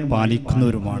കൃത്യമായി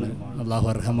പാലിക്കുന്നവരുമാണ്. അള്ളാഹു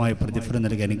അർഹമായ പ്രതിഫലം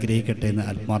നൽകി അനുഗ്രഹിക്കട്ടെ എന്ന്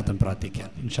ആത്മാർത്ഥം പ്രാർത്ഥിക്കാം.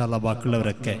 ഇൻഷാ അല്ലാഹ്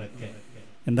ബാക്കിയുള്ളവരൊക്കെ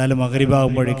എന്തായാലും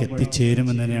മഗ്‌രിബാകുമ്പോഴേക്ക്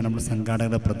എത്തിച്ചേരുമെന്ന് തന്നെയാണ് നമ്മുടെ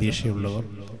സംഘാടകരുടെ പ്രതീക്ഷയുള്ളവർ.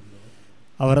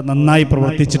 അവർ നന്നായി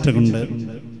പ്രവർത്തിച്ചിട്ടുണ്ട്.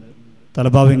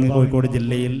 തലബാവിങ് കോഴിക്കോട്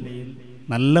ജില്ലയിൽ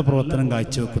നല്ല പ്രവർത്തനം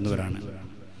കാഴ്ചവെക്കുന്നവരാണ്.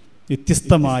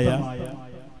 വ്യത്യസ്തമായ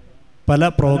പല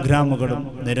പ്രോഗ്രാമുകളും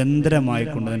നിരന്തരമായി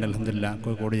കൊണ്ടുതന്നെ അൽഹംദുലില്ലാഹ്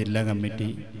കോഴിക്കോട് ജില്ലാ കമ്മിറ്റി,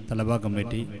 തലബാ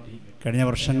കമ്മിറ്റി കഴിഞ്ഞ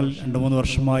വർഷങ്ങൾ 2-3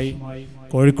 വർഷമായി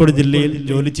കോഴിക്കോട് ജില്ലയിൽ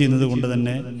ജോലി ചെയ്യുന്നത് കൊണ്ട്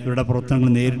തന്നെ ഇവരുടെ പ്രവർത്തനങ്ങൾ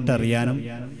നേരിട്ട് അറിയാനും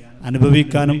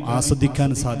അനുഭവിക്കാനും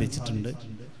ആസ്വദിക്കാനും സാധിച്ചിട്ടുണ്ട്.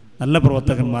 നല്ല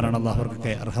പ്രവർത്തകന്മാരാണ്. അല്ലാഹു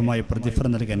അവർക്കൊക്കെ അർഹമായ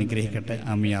പ്രതിഫലം നൽകി അനുഗ്രഹിക്കട്ടെ.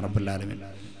 ആമീൻ യാ റബ്ബൽ ആലമീൻ.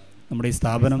 നമ്മുടെ ഈ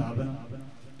സ്ഥാപനം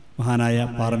മഹാനായ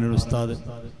പാറന്നൂർ ഉസ്താദ്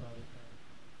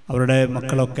അവരുടെ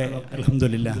മക്കളൊക്കെ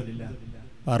അൽഹംദുലില്ലാഹ്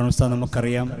പാറന്നൂർ ഉസ്താദ്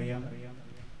നമുക്കറിയാം,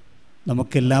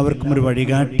 നമുക്കെല്ലാവർക്കും ഒരു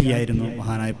വഴികാട്ടിയായിരുന്നു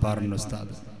മഹാനായ പാറന്നൂർ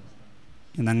ഉസ്താദ്.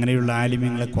 ഇന്ന് അങ്ങനെയുള്ള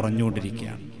ആലിമീങ്ങളെ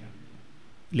കുറഞ്ഞുകൊണ്ടിരിക്കുകയാണ്.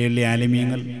 വലിയ വലിയ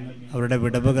ആലിമീങ്ങൾ അവരുടെ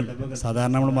വിടവുകൾ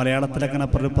സാധാരണ നമ്മൾ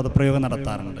മലയാളത്തിലൊക്കെ പദപ്രയോഗം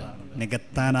നടത്താറുണ്ട്,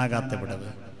 നികത്താനാകാത്ത വിടവ്.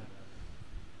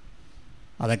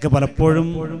 അതൊക്കെ പലപ്പോഴും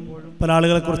പല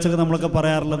ആളുകളെ കുറിച്ചൊക്കെ നമ്മളൊക്കെ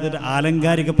പറയാറുള്ളത് ഒരു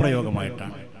ആലങ്കാരിക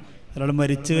പ്രയോഗമായിട്ടാണ്. ഒരാൾ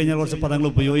മരിച്ചു കഴിഞ്ഞാൽ കുറച്ച് പദങ്ങൾ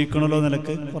ഉപയോഗിക്കണമല്ലോ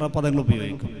നിലക്ക് കുറേ പദങ്ങൾ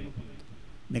ഉപയോഗിക്കും.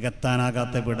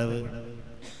 നികത്താനാകാത്ത വിടവ്,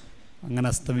 അങ്ങനെ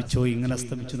അസ്തമിച്ചോ ഇങ്ങനെ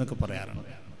അസ്തമിച്ചു എന്നൊക്കെ പറയാറുണ്ട്.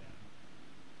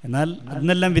 എന്നാൽ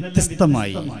അതിനെല്ലാം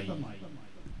വ്യത്യസ്തമായി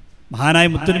മഹാനായ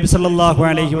മുത്തുനബി സല്ലല്ലാഹു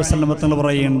അലൈഹി വസല്ലം തങ്ങൾ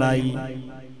പറയുകയുണ്ടായി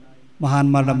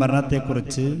മഹാന്മാരുടെ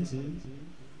മരണത്തെക്കുറിച്ച്,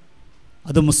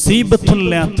 അത് മുസീബത്തുൻ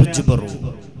ലാ തുജ്ബറു,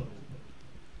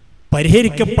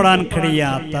 പരിഹരിക്കപ്പെടാൻ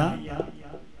കഴിയാത്ത,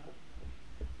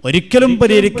 ഒരിക്കലും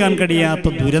പരിഹരിക്കാൻ കഴിയാത്ത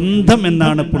ദുരന്തം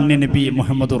എന്നാണ് പുണ്യനബി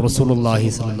മുഹമ്മദ് റസൂലുള്ളാഹി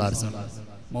സ്വല്ലല്ലാഹു അലൈഹി വസല്ലം.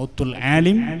 മൗത്തുൽ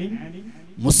ആലിം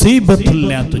മുസീബത്തുൻ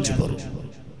ലാ തുജ്ബറു.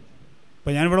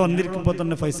 അപ്പോൾ ഞാനിവിടെ വന്നിരിക്കുമ്പോൾ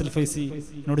തന്നെ ഫൈസൽ ഫൈസി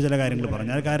എന്നോട് ചില കാര്യങ്ങൾ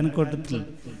പറഞ്ഞു. ആ കാര്യം കൂട്ടത്തിൽ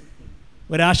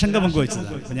ഒരാശങ്ക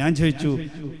പങ്കുവെച്ചതാണ്. അപ്പോൾ ഞാൻ ചോദിച്ചു,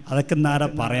 അതൊക്കെ എന്നാരാ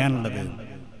പറയാനുള്ളത്?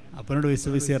 അപ്പോൾ എന്നോട്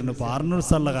ഫൈസൽ ഫൈസി പറഞ്ഞു, പാറന്നൂർ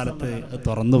ഉസ്താദിന്റെ കാലത്ത് അത്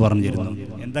തുറന്നു പറഞ്ഞിരുന്നു.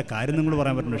 എന്താ കാര്യം നിങ്ങൾ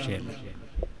പറയാൻ പറ്റുന്ന വിഷയമല്ല,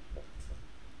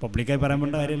 പബ്ലിക്കായി പറയാൻ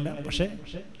പറ്റുന്ന കാര്യമല്ല. പക്ഷേ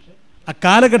ആ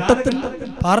കാലഘട്ടത്തിൽ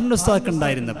പാറന്നൂർ ഉസ്താദ്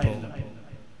ഉണ്ടായിരുന്നപ്പോൾ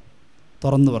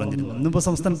തുറന്നു പറഞ്ഞിരുന്നു. ഇന്നിപ്പോൾ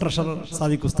സംസ്ഥാന ട്രഷറർ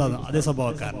സാദിഖ് ഉസ്താദ് അതേ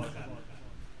സ്വഭാവക്കാരനാണ്.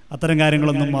 അത്തരം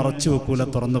കാര്യങ്ങളൊന്നും മറച്ചു വെക്കൂല,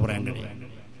 തുറന്നു പറയാൻ കഴിയും.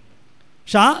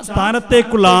 പക്ഷെ ആ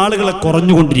സ്ഥാനത്തേക്കുള്ള ആളുകളെ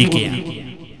കുറഞ്ഞുകൊണ്ടിരിക്കുകയാണ്.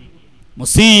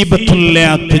 മുസീബത്തുൽ ലാ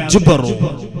തുജ്ബറു,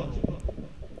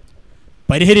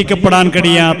 പരിഹരിക്കപ്പെടാൻ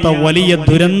കഴിയാത്ത വലിയ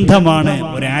ദുരന്തമാണ്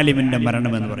ഒരു ആലിമിന്റെ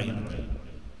മരണം എന്ന് പറയുന്നത്.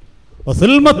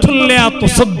 വസുൽമത്തുൽ ലാ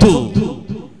തുസദ്ദു,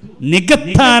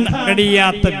 നികത്താൻ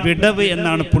കഴിയാത്ത വിടവ്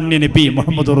എന്നാണ് പുണ്യനബി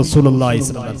മുഹമ്മദ് റസൂലുള്ളാഹി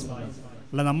സ്വല്ലല്ലാഹു അലൈഹി വസല്ലം.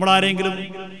 അല്ല നമ്മളാരെങ്കിലും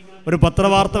ഒരു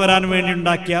പത്രവാർത്ത വരാൻ വേണ്ടി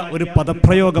ഉണ്ടാക്കിയ ഒരു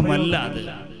പദപ്രയോഗമല്ല അത്.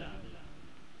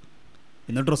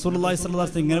 എന്നിട്ട് റസൂലുള്ളാഹി സ്വല്ലല്ലാഹു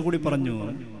അലൈഹി വസല്ലം ഇങ്ങനെ കൂടി പറഞ്ഞു,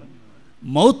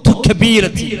 മൗത്തു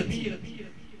കബീറത്തി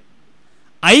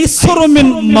ഐസറു മിൻ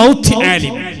മൗത്തി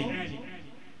ആലിം.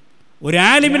 ഒരു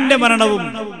ആലിമിന്റെ മരണവും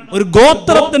ഒരു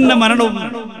ഗോത്രത്തിന്റെ മരണവും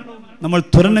നമ്മൾ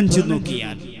തുലനം ചെയ്ത്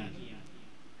നോക്കിയാൽ,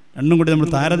 രണ്ടും കൂടി നമ്മൾ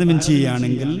താരതമ്യം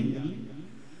ചെയ്യുകയാണെങ്കിൽ,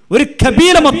 ഒരു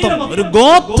കബീല മൊത്തം, ഒരു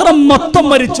ഗോത്രം മൊത്തം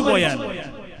മരിച്ചു പോയാൽ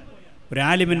ഒരു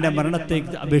ആലിമിന്റെ മരണത്തെ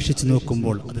അപേക്ഷിച്ച്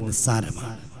നോക്കുമ്പോൾ അത്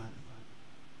നിസ്സാരമാണ്.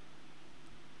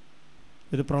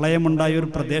 ഒരു പ്രളയമുണ്ടായ ഒരു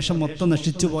പ്രദേശം മൊത്തം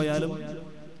നശിച്ചു പോയാലും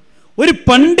ഒരു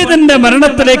പണ്ഡിതന്റെ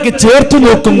മരണത്തിലേക്ക് ചേർത്ത്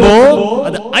നോക്കുമ്പോൾ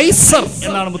അത് ഐസർ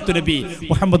എന്നാണ് മുത്തുനബി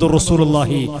മുഹമ്മദ്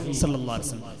റസൂലുള്ളാഹി സ്വല്ലല്ലാഹു അലൈഹി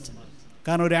വസല്ലം.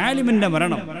 കാരണം ഒരു ആലിമിന്റെ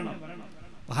മരണം,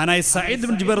 മഹാനായ സയ്യിദ്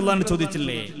ബിൻ ജുബൈർ റളിയല്ലാഹു അൻഹു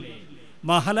ചോദിച്ചില്ലേ,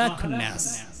 മഹലാഖുൻ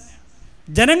നാസ്,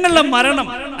 ജനങ്ങളുടെ മരണം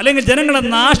അല്ലെങ്കിൽ ജനങ്ങളുടെ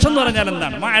നാശം എന്ന് പറഞ്ഞാൽ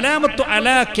എന്താണ്? അലാമത്തു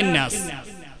അലാഖിൻ നാസ്,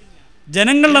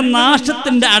 ജനങ്ങളുടെ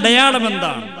നാശത്തിന്റെ അടയാളം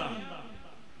എന്താണ്?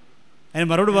 അതിന്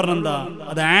മറുപടി പറഞ്ഞെന്താ?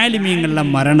 അത് ആലിമീങ്ങളുടെ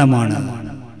മരണമാണ്.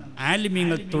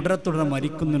 ആലിമീങ്ങൾ തുടരെ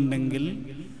മരിക്കുന്നുണ്ടെങ്കിൽ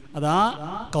അത് ആ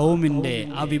കൗമിന്റെ,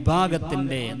 ആ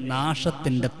വിഭാഗത്തിന്റെ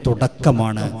നാശത്തിന്റെ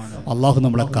തുടക്കമാണ്. അള്ളാഹു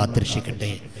നമ്മളെ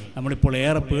കാത്തിരക്ഷിക്കട്ടെ. നമ്മളിപ്പോൾ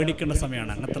ഏറെ പേടിക്കേണ്ട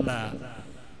സമയമാണ്. അങ്ങനത്തുള്ള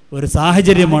ഒരു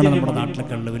സാഹചര്യമാണ് നമ്മുടെ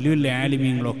നാട്ടിലൊക്കെ ഉള്ളത്. വലിയ വലിയ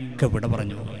ആലിമീങ്ങളൊക്കെ ഇവിടെ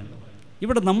പറഞ്ഞു പോവുകയാണ്.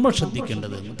 ഇവിടെ നമ്മൾ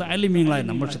ശ്രദ്ധിക്കേണ്ടത്, മുത്തആലിമീങ്ങളായി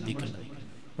നമ്മൾ ശ്രദ്ധിക്കേണ്ടത്,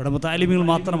 ഇവിടെ മുത്തആലിമീങ്ങൾ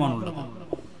മാത്രമാണുള്ളത്.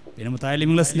 പിന്നെ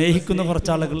മുത്തആലിമീങ്ങളെ സ്നേഹിക്കുന്ന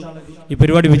കുറച്ചാളുകൾ ഈ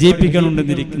പരിപാടി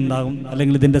വിജയിപ്പിക്കാനുണ്ടെന്നിരിക്കുന്നുണ്ടാകും,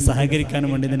 അല്ലെങ്കിൽ ഇതിൻ്റെ സഹകരിക്കാനും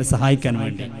വേണ്ടി, ഇതിനെ സഹായിക്കാനും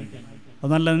വേണ്ടി.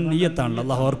 അത് നല്ല നിയ്യത്താണല്ലോ.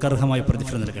 അള്ളാഹു അവർക്ക് അർഹമായ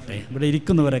പ്രതിഫലം നൽകട്ടെ. ഇവിടെ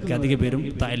ഇരിക്കുന്നവരൊക്കെ അധിക പേരും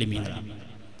താലിമീങ്ങളാണ്.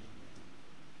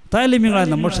 താലിമീങ്ങളായി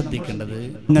നമ്മൾ ശ്രദ്ധിക്കേണ്ടത്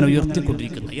ഇങ്ങനെ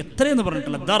ഉയർത്തിക്കൊണ്ടിരിക്കുന്ന എത്രയെന്ന്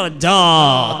പറഞ്ഞിട്ടുള്ള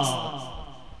ദറജാത്ത്.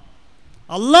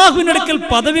 അള്ളാഹുവിന്റെ അടുക്കൽ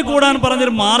പദവി കൂടാൻ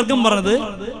പറഞ്ഞൊരു മാർഗം പറഞ്ഞത്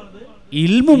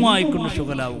ഇൽമുമായി കൊണ്ട്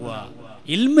ശുഗലാവുക,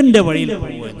 ഇൽമിന്റെ വഴിയിൽ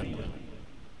പോവുക എന്നുള്ളത്.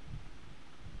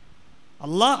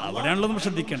 അള്ളാഹ് അവിടെയാണല്ലോ നമ്മൾ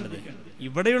ശ്രദ്ധിക്കേണ്ടത്.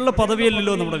 ഇവിടെയുള്ള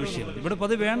പദവിയല്ലല്ലോ നമ്മുടെ വിഷയം. ഇവിടെ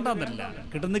പദവി വേണ്ടെന്നല്ല,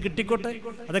 കിട്ടുന്നത് കിട്ടിക്കോട്ടെ.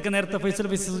 അതൊക്കെ നേരത്തെ ഫൈസൽ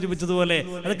സൂചിപ്പിച്ചതുപോലെ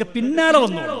അതൊക്കെ പിന്നാലെ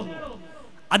വന്നോളൂ.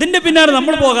 അതിന്റെ പിന്നാലെ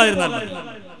നമ്മൾ പോകാതിരുന്നാൽ മതി.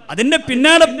 അതിന്റെ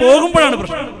പിന്നാലെ പോകുമ്പോഴാണ്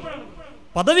പ്രശ്നം.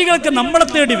 പദവികളൊക്കെ നമ്മളെ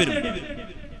തേടി വരും.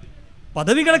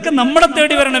 പദവികളൊക്കെ നമ്മളെ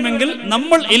തേടി വരണമെങ്കിൽ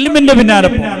നമ്മൾ ഇൽമിന്റെ പിന്നാലെ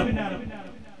പോകണം.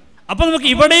 അപ്പൊ നമുക്ക്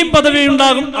ഇവിടെയും പദവി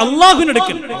ഉണ്ടാകും,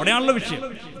 അള്ളാഹുവിനെടുക്കൽ. അവിടെയാണല്ലോ വിഷയം.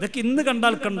 ഇതൊക്കെ ഇന്ന്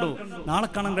കണ്ടാൽ കണ്ടു, നാളെ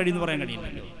കാണാൻ കഴിയുമെന്ന് പറയാൻ കഴിയില്ല.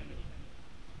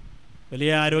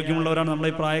 വലിയ ആരോഗ്യമുള്ളവരാണ് നമ്മളെ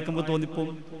ഈ പ്രായക്കുമ്പോൾ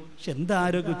തോന്നിപ്പോവും. പക്ഷെ എന്താ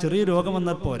ആരോഗ്യം, ചെറിയ രോഗം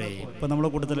വന്നാൽ പോരെ. ഇപ്പൊ നമ്മളെ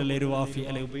കൂട്ടത്തിലല്ലേ ഒരു വാഫി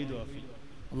അല്ലെ ഉബൈദ് വാഫി.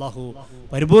 അള്ളാഹു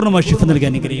പരിപൂർണ്ണ ശിഫ നൽകി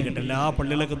അനുഗ്രഹിക്കട്ടെ. എല്ലാ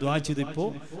പള്ളികളൊക്കെ ദുആ ചെയ്തിപ്പോൾ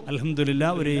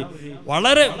അൽഹംദുലില്ലാഹ് ഒരു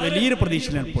വളരെ വലിയൊരു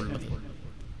പ്രതീക്ഷയിലാണ് ഇപ്പോൾ ഉള്ളത്.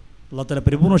 അള്ളാഹു തആല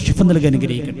പരിപൂർണ്ണ ശിഫ നൽകി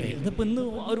അനുഗ്രഹിക്കട്ടെ. അതിപ്പോൾ ഇന്ന്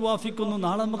ഒരു വാഫിക്കൊന്നു,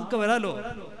 നാളെ നമുക്കൊക്കെ വരാലോ.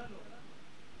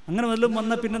 അങ്ങനെ വല്ലതും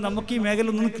വന്നാൽ പിന്നെ നമുക്ക് ഈ മേഖല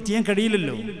ഒന്നും ചെയ്യാൻ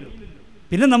കഴിയില്ലല്ലോ.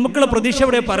 പിന്നെ നമുക്കുള്ള പ്രതീക്ഷ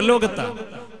എവിടെ? പരലോകത്താണ്.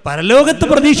 പരലോകത്ത്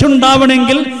പ്രതീക്ഷ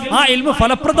ഉണ്ടാവണമെങ്കിൽ ആ ഇൽമ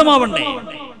ഫലപ്രദമാവണ്ടേ.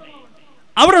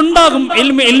 അവിടെ ഉണ്ടാകും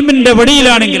ഇൽമിന്റെ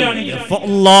വഴിയിലാണെങ്കിൽ.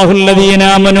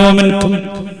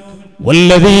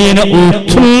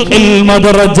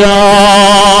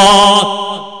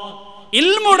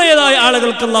 ഇൽമുടേതായ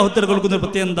ആളുകൾക്ക് അല്ലാഹു തആല കൊടുക്കുന്ന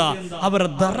പ്രത്യേകത എന്താ? അവർ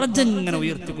ദറജ ഇങ്ങനെ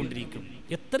ഉയർത്തിക്കൊണ്ടിരിക്കും.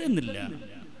 എത്രയെന്നില്ല.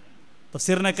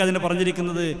 തഫ്സീറിനൊക്കെ അതിനെ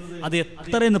പറഞ്ഞിരിക്കുന്നത് അത്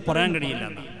എത്രയെന്ന് പറയാൻ കഴിയില്ല.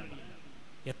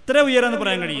 എത്ര ഉയരാന്ന്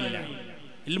പറയാൻ കഴിയില്ല.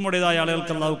 ഇൽമുടേതായ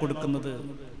ആളുകൾക്ക് അല്ലാഹു കൊടുക്കുന്നത്.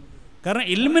 കാരണം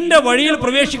ഇൽമിന്റെ വഴിയിൽ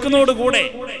പ്രവേശിക്കുന്നതോടുകൂടെ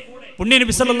പുണ്യ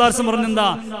നബി സല്ലല്ലാഹു അലൈഹി വസല്ലം പറഞ്ഞെന്താ?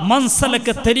 മൻ സലക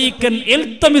തരീഖൻ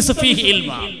ഇൽതമിസു ഫീഹി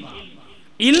ഇൽമ.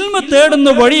 ഇൽമ തേടുന്ന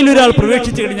വഴിയിൽ ഒരാൾ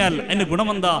പ്രവേശിച്ചു കഴിഞ്ഞാൽ അതിന്റെ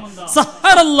ഗുണമെന്താ?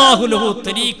 സഹറല്ലാഹു ലഹു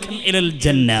തരീഖൻ ഇലൽ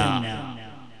ജന്ന.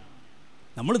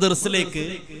 നമ്മൾ ദർസിലേക്ക്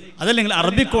അതല്ലെങ്കിൽ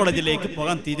അറബി കോളേജിലേക്ക്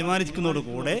പോകാൻ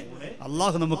തീരുമാനിക്കുന്നതോടുകൂടെ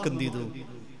അള്ളാഹു നമുക്ക് എന്ത് ചെയ്തു?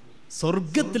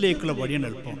 സ്വർഗത്തിലേക്കുള്ള വഴിയാണ്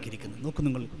എളുപ്പമാക്കിയിരിക്കുന്നത്. നോക്കൂ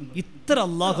നിങ്ങൾ, ഇത്ര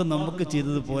അള്ളാഹു നമുക്ക്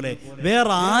ചെയ്തതുപോലെ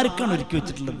വേറെ ആർക്കാണ് ഒരുക്കി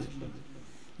വെച്ചിട്ടുള്ളത്?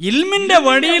 ഇൽമിന്റെ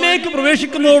വഴിയിലേക്ക്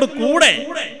പ്രവേശിക്കുന്നതോട് കൂടെ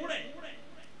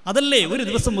അതല്ലേ ഒരു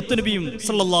ദിവസം മുത്തുനബിയും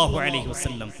സല്ലല്ലാഹു അലൈഹി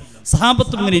വസല്ലം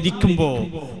സഹാബത്തും ഇങ്ങനെ ഇരിക്കുമ്പോ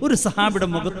ഒരു സഹാബിയുടെ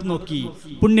മുഖത്ത് നോക്കി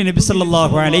പുണ്യ നബി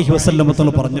സല്ലല്ലാഹു അലൈഹി വസല്ലം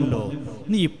പറഞ്ഞല്ലോ,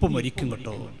 നീ ഇപ്പൊ മരിക്കും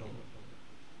കേട്ടോ.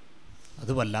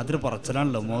 അത് വല്ലാത്തൊരു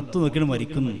പറച്ചിലാണല്ലോ. മുഖത്ത് നോക്കിയാണ്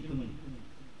മരിക്കുന്നു.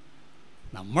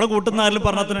 നമ്മളെ കൂട്ടുന്ന ആരും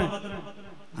പറഞ്ഞതിന്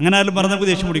അങ്ങനെ ആരും പറഞ്ഞപ്പോൾ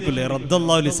ദേഷ്യം പിടിക്കില്ലേ?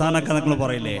 റദ്ദല്ലാഹു ലിസാനക എന്നൊക്കെ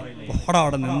പറയില്ലേ? ഓടാ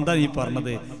അവിടെ എന്താ നീ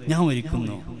പറഞ്ഞത്? ഞാൻ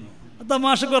മരിക്കുന്നു.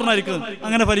 തമാശക്ക് പറഞ്ഞായിരിക്കും,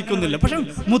 അങ്ങനെ ഭരിക്കുന്നില്ല. പക്ഷെ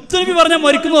മുത്തുനബി പറഞ്ഞാൽ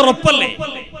മരിക്കുന്നു ഉറപ്പല്ലേ?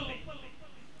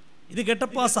 ഇത്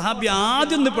കേട്ടപ്പോ ആ സഹാബി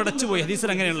ആദ്യം ഒന്ന് പിടച്ചുപോയി. ഹദീസിൽ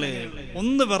അങ്ങനെയുള്ളത്,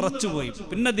 ഒന്ന് വിറച്ചുപോയി.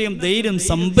 പിന്നെ അദ്ദേഹം ധൈര്യം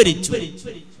സംഭരിച്ചു.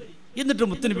 എന്നിട്ട്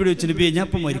മുത്തുനബിയോട് ചോദിച്ചു, നബിയെ ഞാൻ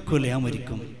ഇപ്പൊ മരിക്കൂല്ലേ? ഞാൻ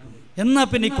മരിക്കും. എന്നാ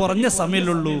പിന്നെ ഈ കുറഞ്ഞ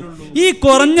സമയമുള്ളൂ, ഈ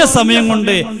കുറഞ്ഞ സമയം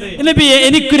കൊണ്ട് നബിയെ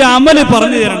എനിക്കൊരു അമല്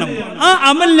പറഞ്ഞു തരണം. ആ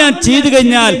അമൽ ഞാൻ ചെയ്തു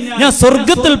കഴിഞ്ഞാൽ ഞാൻ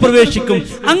സ്വർഗത്തിൽ പ്രവേശിക്കും.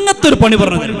 അങ്ങനത്തെ ഒരു പണി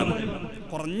പറഞ്ഞു തരണം.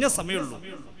 കുറഞ്ഞ സമയമുള്ളൂ,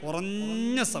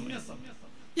 കുറഞ്ഞ സമയം.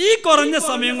 ഈ കുറഞ്ഞ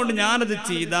സമയം കൊണ്ട് ഞാനത്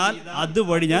ചെയ്താൽ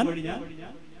അതുവഴി ഞാൻ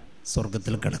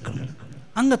സ്വർഗത്തിൽ കിടക്കും.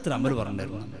 അങ്ങനത്തെ ഒരു അമൽ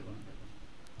പറഞ്ഞിരുന്നു.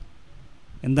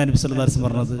 എന്താ നബി സല്ലല്ലാഹു അലൈഹി വസല്ലം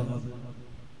പറഞ്ഞത്?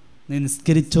 നീ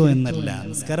നിസ്കരിച്ചോ എന്നല്ല,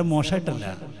 നിസ്കാരം മോശമായിട്ടല്ല,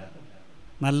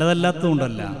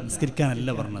 നല്ലതല്ലാത്തതുകൊണ്ടല്ല,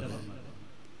 നിസ്കരിക്കാനല്ല പറഞ്ഞത്.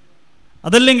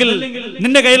 അതല്ലെങ്കിൽ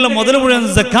നിന്റെ കയ്യിലുള്ള മുതൽ മുഴുവൻ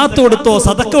സക്കാത്ത് കൊടുത്തോ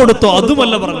സദക്ക കൊടുത്തോ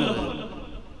അതുമല്ല പറഞ്ഞത്.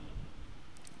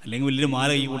 അല്ലെങ്കിൽ വലിയൊരു മാല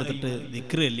കൈ കൊടുത്തിട്ട്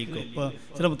ദിക്ർ ചൊല്ലിക്കോ. ഇപ്പോൾ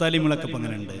ചില മുത്താലിമുകളൊക്കെ ഇപ്പം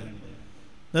അങ്ങനെ ഉണ്ട്.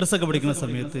 ദർസൊക്കെ പഠിക്കുന്ന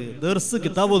സമയത്ത് ദർസ്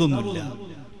കിതാബോധമൊന്നുമില്ല,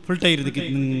 ഫുൾ ടൈം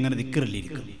ഇങ്ങനെ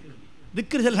ദിക്റിലിരിക്കും.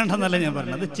 ദിക്ർ ചെല്ലണ്ടെന്നല്ല ഞാൻ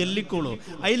പറഞ്ഞത്, അത് ചെല്ലിക്കോളൂ.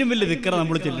 അതിലും വലിയ ദിക്ര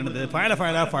നമ്മൾ ചെല്ലണത് ഫയല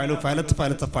ഫയല ഫയലു ഫയലത്ത്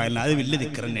ഫയലത്തെ ഫയലിന്, അത് വലിയ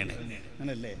ദിക്ർ തന്നെയാണ്.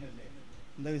 അങ്ങനല്ലേ?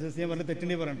 എന്താ വിശ്വസിക്കാൻ പറഞ്ഞ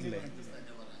തെറ്റിനെ പറഞ്ഞിട്ടില്ലേ?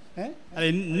 അല്ല,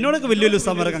 എന്നോടൊക്കെ വലിയ വലിയ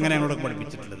ഉസ്താദന്മാരൊക്കെ അങ്ങനെ ഞങ്ങളോടൊക്കെ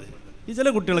പഠിപ്പിച്ചിട്ടുള്ളത്. ഈ ചില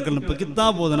കുട്ടികളൊക്കെ ഇപ്പോൾ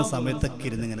കിതാബോധന സമയത്തൊക്കെ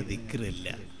ഇരുന്ന് ഇങ്ങനെ ദിക്റില്ല.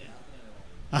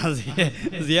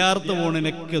 സിയാറത്ത്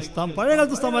പോണതിനൊക്കെ പഴയ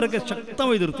കാലത്ത് ഉസ്താദന്മാരൊക്കെ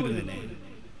ശക്തമായി എതിർത്തിരുന്നതിനെ.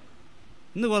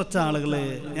 ഇന്ന് കുറച്ച് ആളുകൾ,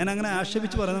 ഞാൻ അങ്ങനെ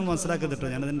ആക്ഷേപിച്ച് പറയുന്നത് മനസ്സിലാക്കരുത് കേട്ടോ,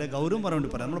 ഞാനതിൻ്റെ ഗൗരവം പറയാൻ വേണ്ടി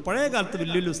പറയാം. നമ്മൾ പഴയ കാലത്ത്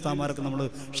വലിയ വലിയ ഉസ്താദന്മാരൊക്കെ നമ്മൾ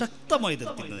ശക്തമായി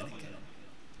എതിർത്തിരുന്നതിനൊക്കെ.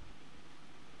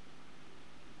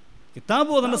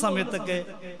 കിതാബ് ഓതുന്ന സമയത്തൊക്കെ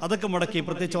അതൊക്കെ മുടക്കി,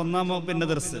 പ്രത്യേകിച്ച് ഒന്നാമോ പിന്നെ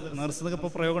ദർസ് എന്നൊക്കെ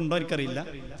ഇപ്പോൾ പ്രയോഗം ഉണ്ടോ എനിക്കറിയില്ല,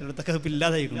 ചിലടത്തൊക്കെ ഇപ്പോൾ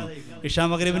ഇല്ലാതായിരിക്കുന്നു. ഇഷാ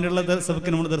മഗ്രിബിൻ്റെ ഉള്ള ദർസൊക്കെ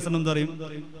നമ്മൾ ദർശനം എന്താ പറയും?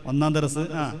 ഒന്നാം ദർസ്,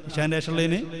 ഇഷാൻ്റെ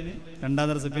ശേഷമുള്ളതിന് രണ്ടാം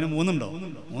ദർസ്, പിന്നെ മൂന്നുണ്ടോ?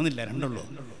 മൂന്നില്ല, രണ്ടുള്ളൂ.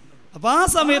 അപ്പൊ ആ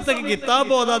സമയത്തൊക്കെ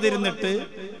കിതാബ് ഓതാതിരുന്നിട്ട്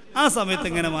ആ സമയത്ത്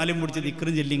ഇങ്ങനെ മാലും പിടിച്ച്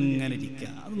ദിക്റും ചൊല്ലി ഇങ്ങനെ ഇരിക്കുക,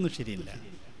 അതൊന്നും ശരിയല്ല.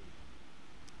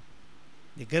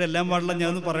 ദിക്റെല്ലാം പാടില്ല.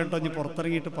 ഞാനൊന്ന് പറയട്ടോ, ഇനി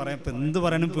പുറത്തിറങ്ങിയിട്ട് പറയാം. ഇപ്പം എന്ത്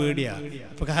പറയാനും പേടിയാണ്.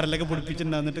 ഇപ്പം കാറിലൊക്കെ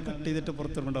പിടിപ്പിച്ചിട്ടുണ്ട്, എന്നിട്ട് കട്ട് ചെയ്തിട്ട്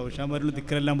പുറത്തിറങ്ങുണ്ടാവും. ഉഷാമാരിൽ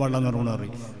ദിക്റെല്ലാം പാടില്ല എന്ന് പറഞ്ഞു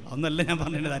പറയും. അതൊന്നല്ല ഞാൻ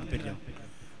പറഞ്ഞതിൻ്റെ താല്പര്യം.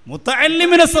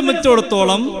 മുത്തഅല്ലിമിനെ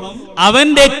സംബന്ധിച്ചിടത്തോളം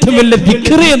അവന്റെ ഏറ്റവും വലിയ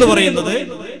ദിക്ർ എന്ന് പറയുന്നത്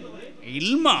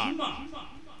ഇൽമാണ്,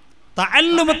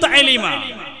 തഅല്ലുമു തഅലീമാണ്.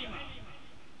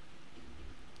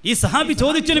 ഈ സഹാബി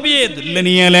ചോദിച്ചു നബിയേ,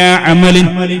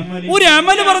 ഒരു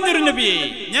അമല് പറഞ്ഞൊരു നബിയേ,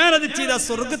 ഞാനത് ചെയ്ത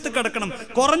സ്വർഗത്ത് കിടക്കണം,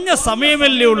 കുറഞ്ഞ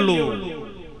സമയമല്ലേ ഉള്ളൂ.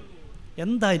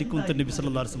 എന്തായിരിക്കും നബി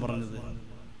സല്ലല്ലാഹു അലൈഹി വസല്ലം പറഞ്ഞത്?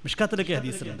 മിഷ്കാത്തിലൊക്കെ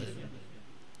ഹദീസിലുണ്ട്.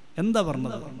 എന്താ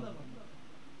പറഞ്ഞത്?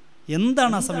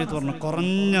 എന്താണ് ആ സമയത്ത് പറഞ്ഞത്?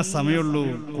 കുറഞ്ഞ സമയമുള്ളൂ,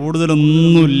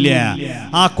 കൂടുതലൊന്നുമില്ല.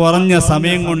 ആ കുറഞ്ഞ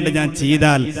സമയം കൊണ്ട് ഞാൻ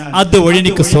ചെയ്താൽ അതുവഴി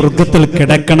എനിക്ക് സ്വർഗത്തിൽ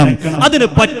കിടക്കണം, അതിന്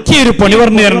പറ്റിയൊരു പണി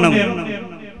പറഞ്ഞു തരണം.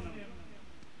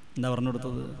 എന്താ പറഞ്ഞു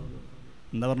കൊടുത്തത്?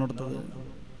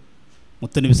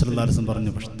 മുത്തനബി സല്ലല്ലാഹു അലൈഹി വസല്ലം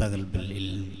പറഞ്ഞു, ഫഷ്തഗൽ ബിൽ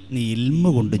ഇൽം, നീ ഇൽമ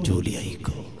കൊണ്ട്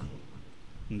ജോലിയായിക്കോ.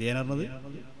 എന്ത് ചെയ്യാൻ പറഞ്ഞത്?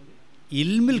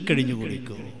 ഇൽമിൽ കഴിഞ്ഞു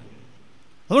കൂടിക്കോ.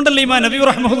 അതുകൊണ്ടല്ലേ ഇമാം നബി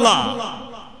റഹ്മത്തുള്ളാഹി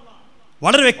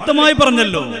വളരെ വ്യക്തമായി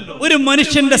പറഞ്ഞല്ലോ, ഒരു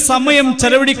മനുഷ്യന്റെ സമയം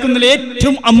ചെലവഴിക്കുന്നതിൽ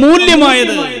ഏറ്റവും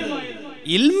അമൂല്യമായത്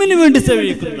ഇൽമിന് വേണ്ടി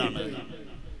ചെലവഴിക്കുന്നതാണ്.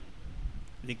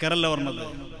 ദിക്റല്ല പറഞ്ഞത്,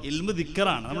 ഇൽമ്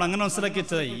ദിക്റാണ്. നമ്മൾ അങ്ങനെ മനസ്സിലാക്കി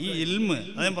വെച്ചത് ഈ ഇൽമ്.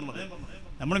 അതേ പറഞ്ഞത്,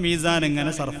 നമ്മൾ മീസാൻ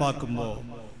എങ്ങനെ സർഫാക്കുമ്പോൾ,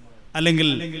 അല്ലെങ്കിൽ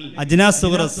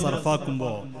അജ്നാസുഗർ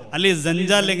സർഫാക്കുമ്പോൾ, അല്ലെങ്കിൽ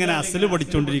സഞ്ചാൽ എങ്ങനെ അസല്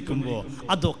പഠിച്ചുകൊണ്ടിരിക്കുമ്പോൾ,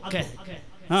 അതൊക്കെ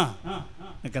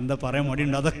നിങ്ങൾക്ക് എന്താ പറയാൻ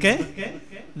മടിയുണ്ട്, അതൊക്കെ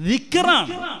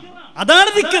ദിക്റാണ്. അതാണ്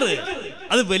ദിക്ർ.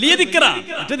 അത് വലിയ ദിക്റാണ്.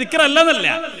 മറ്റേ ദിക്റല്ല എന്നല്ല,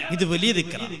 ഇത് വലിയ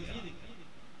ദിക്റാണ്.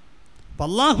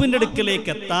 അല്ലാഹുവിന്റെ അടുക്കലേക്ക്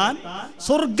എത്താൻ,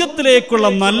 സ്വർഗത്തിലേക്കുള്ള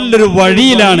നല്ലൊരു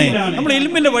വഴിയിലാണ് നമ്മൾ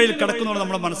ഇൽമിന്റെ വഴിയിൽ കിടക്കുന്നതോടെ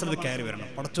നമ്മുടെ മനസ്സിൽ കയറി വരണം.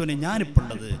 പടച്ചോനെ, ഞാനിപ്പോൾ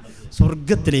ഉള്ളത്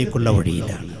സ്വർഗത്തിലേക്കുള്ള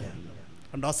വഴിയിലാണ്.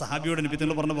 കണ്ടോ ആ സഹാബിയോട് നബി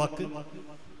തങ്ങൾ പറഞ്ഞ വാക്ക്?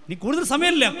 നീ കൂടുതൽ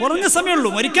സമയമില്ല, കുറഞ്ഞ സമയമുള്ളൂ,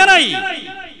 മരിക്കാനായി,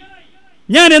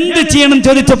 ഞാൻ എന്ത് ചെയ്യണം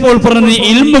ചോദിച്ചപ്പോൾ പറഞ്ഞു,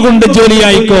 ഇൽമ കൊണ്ട്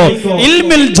ജോലിയായിക്കോ.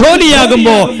 ഇൽമിൽ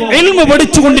ജോലിയാകുമ്പോ, ഇൽമ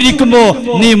പഠിച്ചുകൊണ്ടിരിക്കുമ്പോ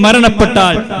നീ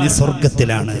മരണപ്പെട്ടാൽ നീ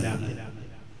സ്വർഗത്തിലാണ്.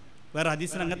 വേറെ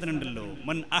ഹദീസിൽ അങ്ങനെ തന്നെ ഉണ്ടല്ലോ,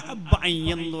 മൻ അഹബ്ബ അൻ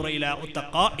യൻദുറ ഇലാ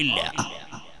ഉതഖാഇല്ല,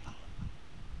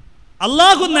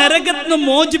 അല്ലാഹു നരകത്തിന്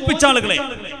മോചിപ്പിച്ച ആളുകളെ.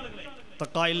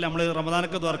 തഖാഇല്ല നമ്മൾ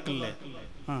റമദാനൊക്കെ ദുആർക്കില്ലേ,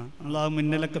 അല്ലാഹു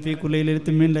മിന്നലക ഫീ കുല്ലി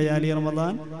ലൈലത്തിൻ മിൻ ലയാലി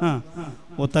റമദാൻ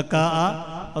ഉതഖാഅ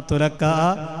വതുലഖാഅ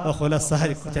വഖുലസഹ.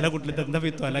 ചില കുട്ടികൾ എന്താ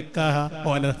ഫീ തുലഖാഅ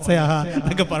വലസഹ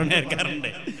എന്നൊക്കെ പറഞ്ഞു കേൾക്കാറുണ്ട്.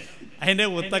 അതിന്റെ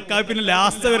ഉതഖാ പിന്നെ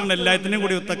ലാസ്റ്റ് വരുന്ന എല്ലാത്തിനും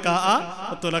കൂടി ഉതഖാഅ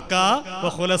വതുലഖാഅ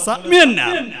വഖുലസ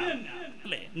മിനന്നാർ,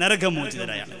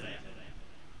 നരകമോചിതരായ.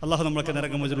 അല്ലാഹു നമ്മളൊക്കെ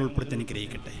നരകമോചനം ഉൾപ്പെടുത്തി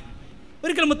അനുഗ്രഹിക്കട്ടെ.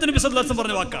 ഒരിക്കൽ മുത്തനബി സല്ലല്ലാഹു അലൈഹി വസല്ലം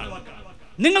പറഞ്ഞ വാക്കാണ്,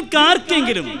 നിങ്ങൾക്ക്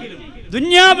ആർക്കെങ്കിലും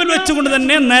ദുനിയാവിൽ വെച്ചുകൊണ്ട്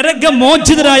തന്നെ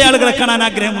നരകമോചിതരായ ആളുകളെ കാണാൻ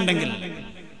ആഗ്രഹമുണ്ടെങ്കിൽ,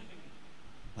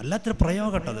 വല്ലാത്തൊരു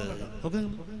പ്രയോഗട്ടത്,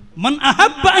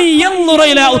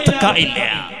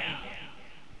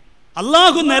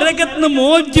 അല്ലാഹു നരകത്തിന്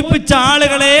മോചിപ്പിച്ച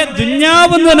ആളുകളെ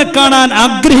ദുനിയാവിൽ തന്നെ കാണാൻ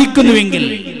ആഗ്രഹിക്കുന്നുവെങ്കിൽ,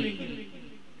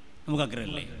 നമുക്ക്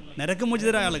ആഗ്രഹമില്ലേ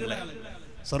നരകമോചിതരായ ആളുകളെ,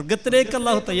 സ്വർഗത്തിലേക്ക്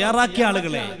അല്ലാഹു തയ്യാറാക്കിയ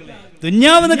ആളുകളെ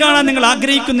ദുനിയാവിൽ കാണാൻ നിങ്ങൾ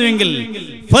ആഗ്രഹിക്കുന്നുവെങ്കിൽ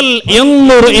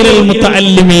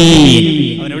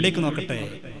അവൻ എവിടേക്ക് നോക്കട്ടെ?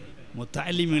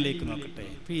 മുത്തഅല്ലിമിലേക്ക് നോക്കട്ടെ.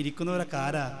 ഇപ്പൊ ഇരിക്കുന്നവരൊക്കെ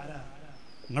ആരാ?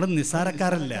 നിങ്ങളൊന്നും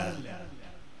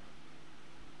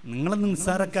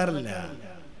നിസ്സാരക്കാരല്ല,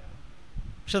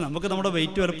 പക്ഷെ നമുക്ക് നമ്മുടെ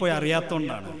വെയിറ്റ് വരപ്പോയി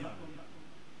അറിയാത്തോണ്ടാണ്.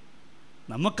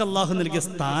 നമുക്ക് അല്ലാഹു നൽകിയ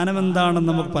സ്ഥാനം എന്താണെന്ന്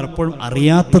നമുക്ക് പലപ്പോഴും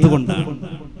അറിയാത്തത് കൊണ്ടാണ്.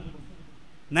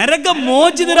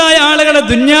 നരകമോചിതരായ ആളുകളെ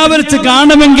ദുനിയാവിൽ വെച്ച്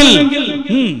കാണുമെങ്കിൽ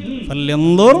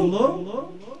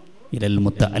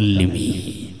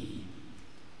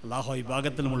അല്ലാഹു ഈ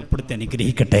ഭാഗത്തിൽ ഉൾപ്പെടുത്തി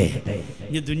അനുഗ്രഹിക്കട്ടെ.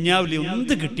 ഇനി ദുനിയാവിൽ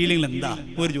എന്ത് കിട്ടിയില്ലെങ്കിൽ എന്താ?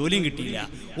 ഒരു ജോലിയും കിട്ടിയില്ല,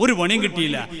 ഒരു പണിയും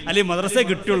കിട്ടിയില്ല, അല്ലെങ്കിൽ മദ്രസയെ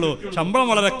കിട്ടിയുള്ളൂ, ശമ്പളം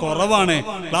വളരെ കുറവാണ്,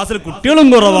 ക്ലാസ്സിൽ കുട്ടികളും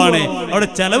കുറവാണ്, അവിടെ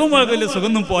ചെലവും വലിയ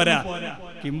സുഖമൊന്നും പോരാ,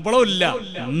 കിമ്പളവും ഇല്ല,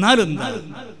 എന്നാലെന്താ?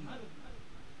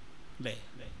 അല്ലേ,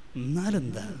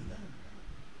 എന്നാലെന്താ?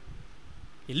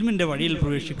 ഇൽമിന്റെ വഴിയിൽ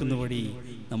പ്രവേശിക്കുന്ന വഴി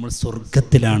നമ്മൾ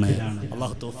സ്വർഗത്തിലാണ്.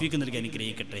 അല്ലാഹു തൗഫീഖ് നൽകി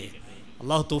അനുഗ്രഹിക്കട്ടെ.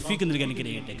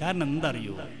 കാരണം എന്താ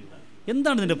അറിയോ,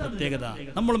 എന്താണ് ഇതിന്റെ പ്രത്യേകത?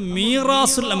 നമ്മൾ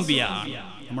മീറാസുൽ അംബിയ,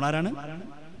 നമ്മളാരാണ്?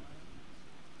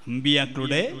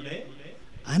 അംബിയാക്കളുടെ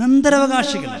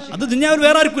അനന്തരാവകാശികൾ. അത് ദുനിയാവിൽ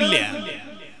വേറെ ആർക്കും ഇല്ല.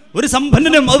 ഒരു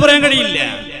സമ്പന്നനും അത് പറയാൻ കഴിയില്ല.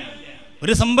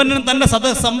 ഒരു സമ്പന്നൻ തന്റെ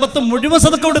സമ്പത്ത് മുഴുവൻ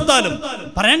സദഖ കൊടുത്താലും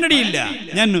പറയാൻ കഴിയില്ല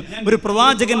ഞാൻ ഒരു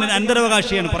പ്രവാചകന്റെ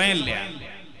അനന്തരാവകാശിയാണ്, പറയാനില്ല.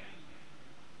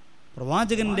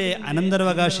 പ്രവാചകന്റെ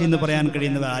അനന്തരാവകാശി എന്ന് പറയാൻ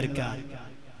കഴിയുന്നവർ ആർക്കാ?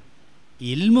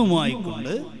 ഇൽമുമായി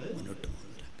കൊണ്ട് മുന്നോട്ട്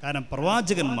പോകുക. കാരണം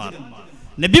പ്രവാചകന്മാർ,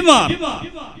 നബിമാർ,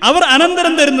 അവർ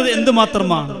അനന്തരം തരുന്നത്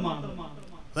എന്തുമാത്രമാണ്?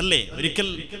 അതല്ലേ ഒരിക്കൽ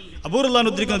അബൂ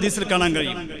റളിയല്ലാഹു ഉദ്ധരിക്കുന്ന ഹദീസിൽ കാണാൻ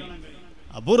കഴിയും.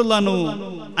 അബൂ റളിയല്ലാഹു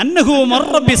അന്നഹു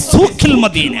മർറ ബിസൂഖിൽ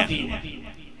മദീന.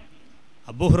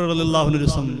 അബൂ റളിയല്ലാഹു ഒരു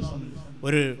ദിവസം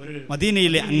ഒരു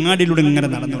മദീനയിലെ അങ്ങാടിയിലൂടെ ഇങ്ങനെ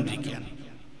നടന്നുകൊണ്ടിരിക്കുകയാണ്.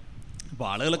 അപ്പോൾ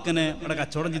ആളുകളൊക്കെ അവിടെ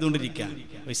കച്ചവടം ചെയ്തുകൊണ്ടിരിക്കുക,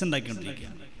 പൈസ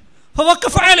ഉണ്ടാക്കിക്കൊണ്ടിരിക്കുകയാണ്.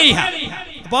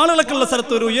 അപ്പോൾ ആളുകളൊക്കെ ഉള്ള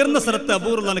സ്ഥലത്ത്, ഒരു ഉയർന്ന സ്ഥലത്ത് അബൂ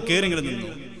ഹുറൈറ കയറി ഇങ്ങനെ നിന്നു.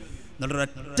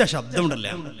 എന്നിട്ടൊരൊറ്റ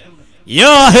ശബ്ദമുണ്ടല്ലോ,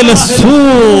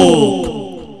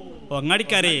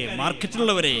 അങ്ങാടിക്കാരെ,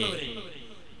 മാർക്കറ്റിലുള്ളവരെ,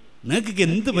 നിങ്ങൾക്ക്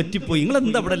എന്ത് പറ്റിപ്പോയി?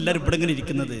 നിങ്ങളെന്താ ഇവിടെ എല്ലാവരും ഇവിടെ ഇങ്ങനെ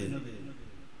ഇരിക്കുന്നത്?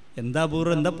 എന്താ അബൂ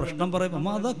ഹുറൈറ, എന്താ പ്രശ്നം പറയും? അമ്മ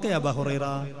അതൊക്കെ അബൂ ഹുറൈറ,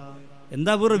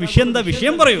 എന്താ അബൂ ഹുറൈറ, വിഷയം എന്താ,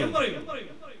 വിഷയം പറയൂ.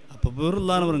 അപ്പൊ അബൂ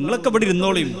ഹുറൈറ പറഞ്ഞു, നിങ്ങളൊക്കെ ഇവിടെ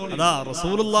ഇരുന്നോളിയും, അതാ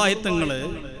റസൂലുള്ളാഹി തങ്ങള്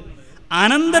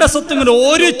അനന്തര സ്വത്ത് ഇങ്ങനെ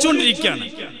ഓരിച്ചുകൊണ്ടിരിക്കുകയാണ്,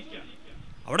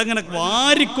 അവിടെ ഇങ്ങനെ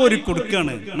വാരിക്കോരി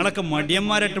കൊടുക്കുകയാണ്, നിങ്ങളൊക്കെ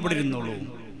മടിയന്മാരായിട്ട് ഇവിടെ ഇരുന്നോളൂ.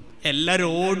 എല്ലാരും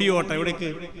ഓടിയോട്ടെ.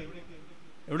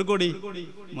 എവിടെ കൂടി?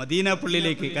 മദീന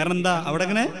പള്ളിയിലേക്ക്. കാരണം എന്താ, അവിടെ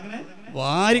ഇങ്ങനെ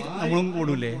വാരി നമ്മളും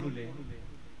ഓടൂലേ?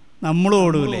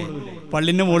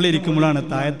 പള്ളിന്റെ മുകളിൽ ഇരിക്കുമ്പോഴാണ്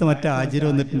താഴത്ത് മറ്റേ ആചാര്യം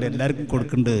വന്നിട്ടുണ്ട്, എല്ലാവർക്കും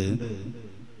കൊടുക്കുന്നുണ്ട്,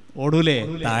 ഓടൂലേ?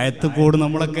 താഴത്ത് കൂടും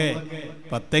നമ്മളൊക്കെ,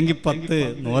 10 10,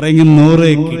 100 100,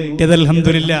 കിട്ടിയത്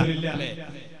അൽഹംദുലില്ലാ.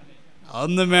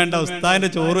 അതൊന്നും വേണ്ട, ഉസ്താദിന്റെ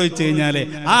ചോറ് വെച്ച് കഴിഞ്ഞാല്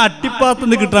ആ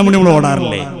അട്ടിപ്പാത്തുനിന്ന് കിട്ടാൻ വേണ്ടി നമ്മൾ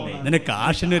ഓടാറില്ലേ? ഇതിന്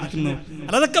കാശിന് ഇരിക്കുന്നു.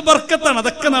 അതൊക്കെ ബർക്കത്താണ്,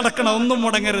 അതൊക്കെ നടക്കണം, ഒന്നും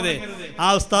മുടങ്ങരുത്. ആ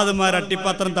ഉസ്താദുമാർ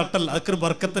അട്ടിപ്പാത്രം തട്ടൽ, അതൊക്കെ ഒരു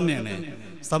ബർക്കത്ത് തന്നെയാണ്.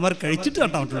 ഉസ്താദ്മാർ കഴിച്ചിട്ട്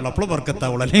തട്ടാൻ പറ്റുള്ളൂ, അപ്പോൾ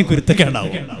ബർക്കത്താവുള്ളൂ, അല്ലെങ്കിൽ കുരുത്തൊക്കെ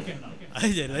ഉണ്ടാവും. അത്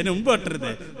ശരി, അതിന് മുമ്പ്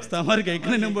തട്ടരുത്. ഉസ്താദ്മാർ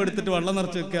കഴിക്കുന്നതിന് മുമ്പ് എടുത്തിട്ട് വെള്ളം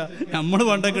നിറച്ച് വെക്കുക, നമ്മൾ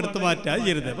വേണ്ടൊക്കെ എടുത്ത് മാറ്റുക, അത്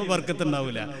ചെയ്യരുത്, അപ്പോൾ ബർക്കത്ത്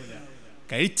ഉണ്ടാവില്ല.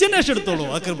 കഴിച്ചതിന് ശേഷം എടുത്തോളൂ,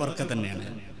 അതൊക്കെ ഒരു ബർക്കത്ത് തന്നെയാണ്.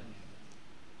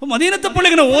 അപ്പൊ മദീനത്തെ പള്ളി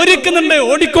ഇങ്ങനെ ഓടിക്കുന്നുണ്ട്,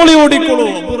 ഓടിക്കോളൂ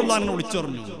അബൂ ഹുറൈറ വിളിച്ചു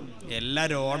പറഞ്ഞു.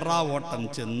 എല്ലാരും ഓട്ടം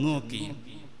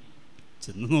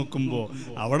ചെന്ന് നോക്കുമ്പോ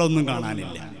അവിടെ ഒന്നും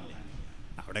കാണാനില്ല.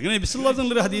 അവിടെ ഇങ്ങനെ നബി സല്ലല്ലാഹു അലൈഹി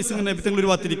വസല്ലം ഒരു ഹദീസ് ഇങ്ങനെ നബി തങ്ങൾ ഒരു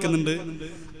ഭാഗത്തിരിക്കുന്നുണ്ട്,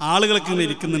 ആളുകളൊക്കെ ഇങ്ങനെ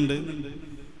ഇരിക്കുന്നുണ്ട്,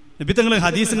 നബി തങ്ങൾ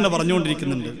ഹദീസ് ഇങ്ങനെ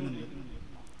പറഞ്ഞുകൊണ്ടിരിക്കുന്നുണ്ട്.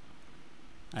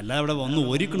 അല്ലാതെ അവിടെ വന്ന്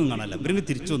ഓരിക്കണം കാണാനല്ല. ഇവരിങ്ങനെ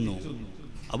തിരിച്ചു വന്നു.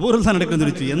 അബൂ ഹുറൈറ എടുക്കുന്ന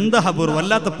തിരിച്ചു, എന്താ അബൂ ഹുറൈറ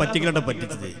വല്ലാത്ത പറ്റിക്കലായിട്ട്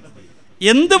പറ്റിച്ചത്,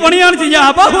 എന്ത് പണിയാണ് ചെയ്യാ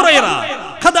അബൂ ഹുറൈറ?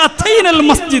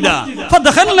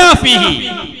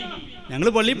 ഞങ്ങൾ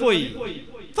പള്ളിയിൽ പോയി,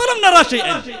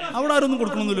 അവിടെ ആരൊന്നും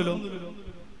കൊടുക്കണമെന്നില്ലല്ലോ.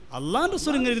 അള്ളാന്റെ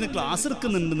റസൂൽ ഇങ്ങനെ ഇരുന്ന് ക്ലാസ്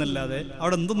എടുക്കുന്നുണ്ടെന്നല്ലാതെ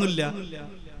അവിടെ എന്തൊന്നുമില്ല,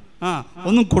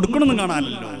 ഒന്നും കൊടുക്കണമെന്ന്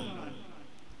കാണാനല്ലോ.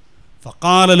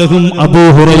 അബൂ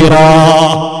ഹുറൈറ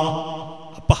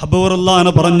അപ്പൊ അബൂ ഹുറൈറ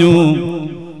പറഞ്ഞു,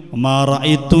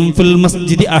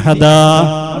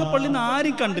 പള്ളിയിൽ നിന്ന്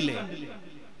ആരും കണ്ടില്ലേ?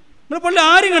 പള്ളി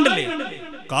ആരും കണ്ടില്ലേ?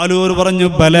 കാലൂർ പറഞ്ഞു,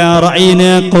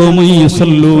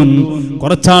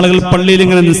 കുറച്ചാളുകൾ പള്ളിയിൽ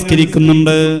ഇങ്ങനെ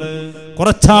നിസ്കരിക്കുന്നുണ്ട്,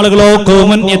 കുറച്ചാളുകളോ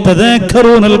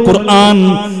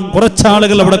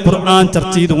കുറച്ചാളുകൾ അവിടെ ഖുർആൻ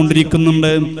ചർച്ച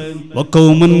ചെയ്തുകൊണ്ടിരിക്കുന്നുണ്ട്.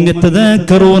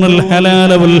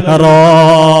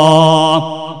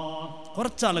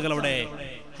 കുറച്ചാളുകൾ അവിടെ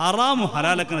ഹറാമും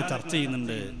ഹലാലൊക്കെ ചർച്ച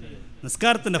ചെയ്യുന്നുണ്ട്.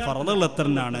 നിസ്കാരത്തിന്റെ ഫർളുകൾ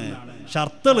എത്രയാണ്,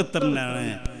 ഷർത്തുകൾ എത്രയാണ്,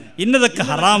 ഇന്നതൊക്കെ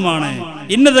ഹറാമാണ്,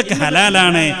 ഇന്നതൊക്കെ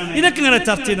ഹലാലാണ്, ഇതൊക്കെ ഇങ്ങനെ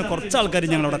ചർച്ച ചെയ്യുന്ന കുറച്ച് ആൾക്കാർ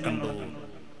ഞങ്ങൾ അവിടെ കണ്ടു.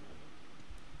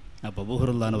 അപ്പൊ അബൂ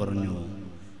ഹുറൈറ പറഞ്ഞു,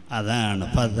 അതാണ്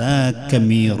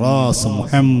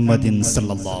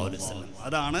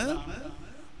അതാണ്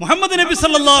മുഹമ്മദ് നബി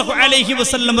സല്ലല്ലാഹു അലൈഹി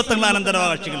വസല്ലം തങ്ങളുടെ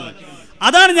അനന്തരാവകാശികൾ.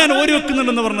 അതാണ് ഞാൻ ഓരി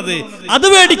വെക്കുന്നുണ്ടെന്ന് പറഞ്ഞത്, അത്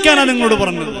മേടിക്കാനാണ് നിങ്ങളോട്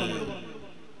പറഞ്ഞത്.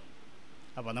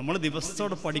 അപ്പൊ നമ്മൾ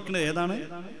ദിവസത്തോടെ പഠിക്കുന്നത് ഏതാണ്?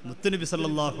 മുത്തുനബി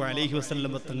സല്ലല്ലാഹു അലൈഹി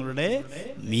വസല്ലം തങ്ങളുടെ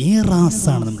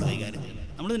മീറാസാണ് നമ്മൾ കൈകാര്യം ചെയ്യുന്നത്.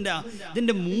 നമ്മൾ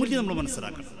ഇതിന്റെ മൂല്യം നമ്മൾ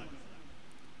മനസ്സിലാക്കണം.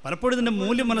 പലപ്പോഴും ഇതിന്റെ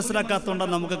മൂല്യം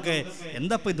മനസ്സിലാക്കാത്തതുകൊണ്ടാണ് നമുക്കൊക്കെ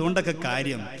എന്താ ഇപ്പൊ ഇതുകൊണ്ടൊക്കെ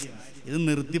കാര്യം, ഇത്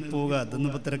നിർത്തിപ്പോവുക, ഇതൊന്നും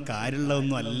ഇപ്പൊ ഇത്ര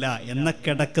കാര്യമുള്ളതൊന്നും അല്ല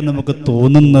എന്നൊക്കെ നമുക്ക്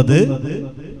തോന്നുന്നത്.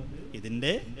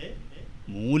 ഇതിന്റെ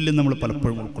മൂല്യം നമ്മൾ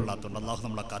പലപ്പോഴും ഉൾക്കൊള്ളാത്തതുകൊണ്ട് അല്ലാഹു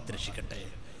നമ്മളെ കാത്തിരക്ഷിക്കട്ടെ.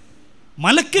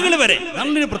 മലക്കുകൾ വരെ,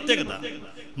 നല്ലൊരു പ്രത്യേകത,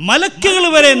 മലക്കുകൾ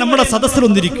വരെ നമ്മുടെ സദസ്സിൽ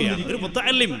ഒന്നിരിക്കുകയാണ്. ഒരു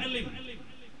മുത്തഅല്ലിം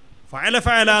ഫഅല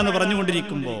ഫഅല എന്ന്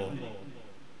പറഞ്ഞുകൊണ്ടിരിക്കുമ്പോ,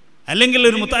 അല്ലെങ്കിൽ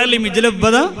ഒരു മുത്തഅല്ലിം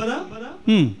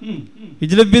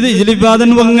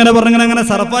അങ്ങനെ പറഞ്ഞങ്ങനെ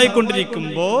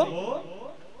സറഫായിക്കൊണ്ടിരിക്കുമ്പോ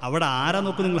അവിടെ ആരാ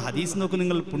നോക്കും? നിങ്ങൾ ഹദീസ് നോക്കും.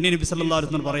 നിങ്ങൾ പുണ്യ നബി സല്ലല്ലാഹു അലൈഹി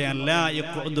വസല്ലം പറയാൻ,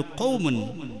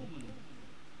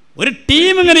 ഒരു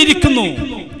ടീം ഇങ്ങനെ ഇരിക്കുന്നു,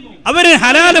 അവര്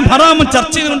ഹലാലും ഹറാമും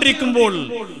ചർച്ച ചെയ്തുകൊണ്ടിരിക്കുമ്പോൾ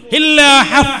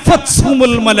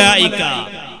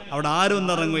അവിടെ ആരും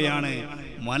ഒന്നിറങ്ങുകയാണ്,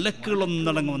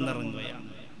 മലക്കുകളൊന്നിറങ്ങുകയാണ്.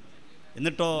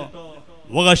 എന്നിട്ടോ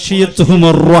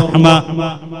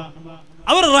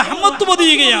അവർ റഹ്മത്ത്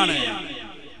പതിയുകയാണ്.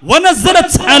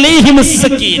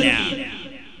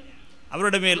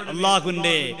 അവരുടെ മേൽ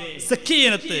അല്ലാഹുവിന്റെ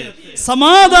സക്കീനത്ത്,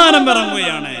 സമാധാനം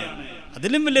ഇറങ്ങുകയാണ്.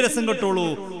 അതിലും വലിയ രസം കേട്ടോളൂ,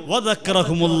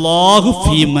 അല്ലാഹു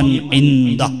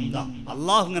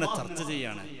ഇങ്ങനെ ചർച്ച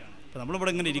ചെയ്യാണ്.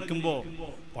 നമ്മളിവിടെ ഇങ്ങനെ ഇരിക്കുമ്പോ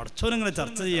പടച്ചോനിങ്ങനെ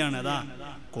ചർച്ച ചെയ്യാണ്. അതാ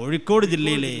കോഴിക്കോട്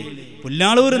ജില്ലയിലെ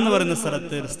പുല്ലാളൂർ എന്ന് പറയുന്ന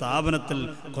സ്ഥലത്ത് ഒരു സ്ഥാപനത്തിൽ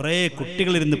കുറെ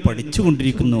കുട്ടികളിരുന്ന്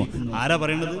പഠിച്ചുകൊണ്ടിരിക്കുന്നു. ആരാ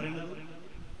പറയുന്നത്?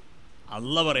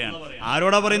 അല്ലാഹു പറയാണ്.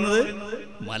 ആരോടാ പറയുന്നത്?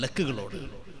 മലക്കുകളോട്.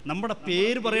 നമ്മുടെ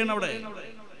പേര് പറയണം അവിടെ.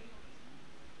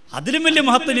 അതിലും വലിയ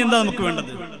മഹത്വം എന്താ നമുക്ക്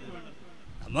വേണ്ടത്?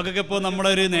 നമുക്കൊക്കെ ഇപ്പോൾ നമ്മുടെ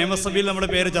ഒരു നിയമസഭയിൽ നമ്മുടെ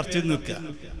പേര് ചർച്ച ചെയ്ത് നിൽക്കുക.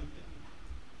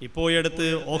 ഇപ്പോൾ ഈ അടുത്ത്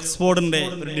ഓക്സ്ഫോർഡിന്റെ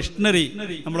ഒരു ഡിക്ഷണറി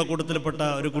നമ്മുടെ കൂട്ടത്തിൽപ്പെട്ട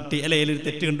ഒരു കുട്ടി ഒരു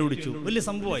തെറ്റ് കണ്ടുപിടിച്ചു. വലിയ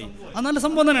സംഭവമായി. അത് നല്ല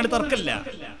സംഭവം തന്നെയാണ്, തർക്കമില്ല.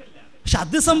 പക്ഷെ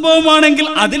അത് സംഭവമാണെങ്കിൽ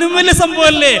അതിലും വലിയ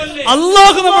സംഭവമല്ലേ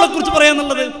അള്ളാഹു നമ്മളെ കുറിച്ച്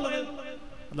പറയാന്നുള്ളത്?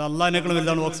 അത് അള്ളാഹിനേക്കാൾ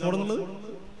വലുതാണ് ഓക്സ്ഫോർഡ് എന്നുള്ളത്?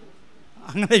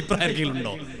 അങ്ങനെ അഭിപ്രായം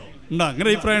ഉണ്ടോ? അങ്ങനെ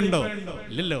അഭിപ്രായം ഉണ്ടോ?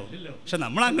 ഇല്ലല്ലോ. പക്ഷെ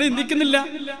നമ്മൾ അങ്ങനെ ചിന്തിക്കുന്നില്ല.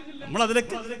 നമ്മൾ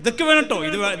അതിലൊക്കെ ഇതൊക്കെ വേണം കേട്ടോ.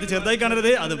 ഇത് ചെറുതായി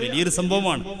കാണരുത്, അത് വലിയൊരു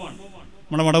സംഭവമാണ്.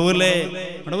 നമ്മുടെ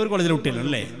മടവൂർ കോളേജിലെ കുട്ടിയല്ലോ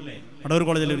അല്ലേ? മടവൂർ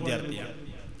കോളേജിലെ വിദ്യാർത്ഥിയാണ്.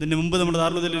 ഇതിന് മുമ്പ് നമ്മുടെ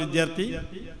ദാറുൽ വിദ്യാർത്ഥി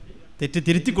തെറ്റ്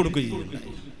തിരുത്തി കൊടുക്കുകയും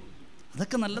ചെയ്യുന്നുണ്ടായി.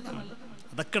 അതൊക്കെ നല്ലതാണ്,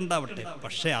 അതൊക്കെ ഉണ്ടാവട്ടെ.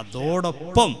 പക്ഷെ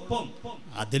അതോടൊപ്പം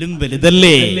അതിലും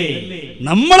വലുതല്ലേ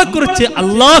നമ്മളെക്കുറിച്ച്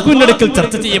അള്ളാഹുവിന്റെ അടുക്കൽ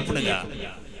ചർച്ച ചെയ്യപ്പെടുക.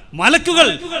 മലക്കുകൾ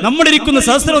നമ്മളിരിക്കുന്ന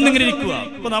സഹസ്രം ഒന്നിങ്ങനെ ഇരിക്കുക.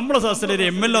 ഇപ്പൊ നമ്മുടെ സഹസ്രം ഒരു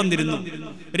MLA വന്നിരുന്നു,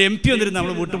 ഒരു MP വന്നിരുന്നു.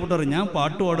 നമ്മൾ വീട്ടുപൊട്ട് പറയും, ഞാൻ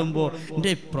പാട്ട് പാടുമ്പോൾ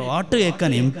എൻ്റെ പാട്ട്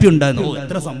കേൾക്കാൻ MP ഉണ്ടായിരുന്നു.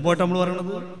 എത്ര സംഭവമായിട്ട് നമ്മൾ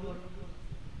പറയണത്.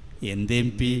 എന്ത്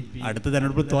MP? അടുത്ത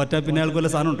തെരഞ്ഞെടുപ്പ് തോറ്റാ പിന്നെ ആൾക്ക് വല്ല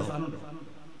സാധനം ഉണ്ടോ?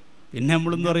 പിന്നെ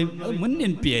നമ്മളെന്ന് പറയും അത് മുൻ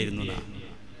MP ആയിരുന്നു,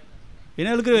 പിന്നെ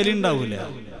ആൾക്ക് വില ഉണ്ടാവൂല.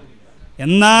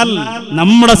 എന്നാൽ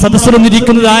നമ്മുടെ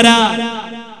സദസ്സിലൊന്നിരിക്കുന്നത് ആരാ?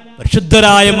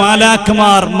 പരിശുദ്ധരായ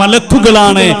മാലാഖമാർ,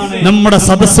 മലക്കുകളാണ് നമ്മുടെ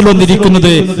സദസ്സിൽ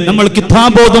വന്നിരിക്കുന്നത്. നമ്മൾ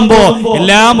കിതാബ് ഓതുമ്പോ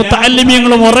എല്ലാ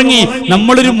മുത്തഅല്ലിമീങ്ങളും ഉറങ്ങി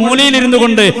നമ്മളൊരു മൂലയിലിരുന്നു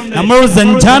കൊണ്ട് നമ്മൾ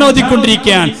സഞ്ചാൻ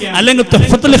ഓതിക്കൊണ്ടിരിക്കുകയാണ്, അല്ലെങ്കിൽ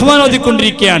തുഹ്ഫത്തുൽ ഇഖ്വാൻ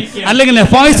ഓതിക്കൊണ്ടിരിക്കുകയാണ്, അല്ലെങ്കിൽ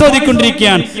നഫായിസ്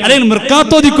ഓതിക്കൊണ്ടിരിക്കുകയാണ്, അല്ലെങ്കിൽ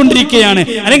മിർക്കാത്ത് ഓതിക്കൊണ്ടിരിക്കുകയാണ്,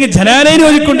 അല്ലെങ്കിൽ ജലാലൈൻ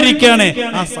ഓതിക്കൊണ്ടിരിക്കുകയാണ്.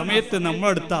 ആ സമയത്ത്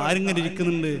നമ്മളടുത്ത് ആരിങ്ങനെ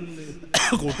ഇരിക്കുന്നുണ്ട്?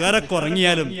 കൂട്ടുകാരൊക്കെ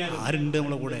ഉറങ്ങിയാലും ആരുണ്ട്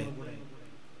നമ്മളെ കൂടെ?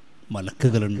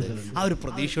 മലക്കുകളുണ്ട്. ആ ഒരു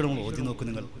പ്രതീക്ഷയോടെ നമ്മൾ ഓതി നോക്കും.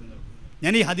 നിങ്ങൾ,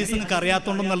 ഞാൻ ഈ ഹദീസ് നിങ്ങൾക്ക്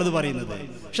അറിയാത്തോണ്ടെന്നുള്ളത് പറയുന്നത്,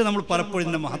 പക്ഷെ നമ്മൾ പലപ്പോഴും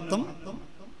ഇതിന്റെ മഹത്വം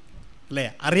അല്ലേ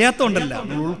അറിയാത്തോണ്ടല്ല,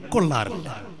 നമ്മൾ ഉൾക്കൊള്ളാറില്ല.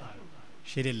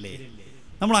 ശരിയല്ലേ?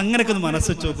 നമ്മൾ അങ്ങനെയൊക്കെ ഒന്ന് മനസ്സ്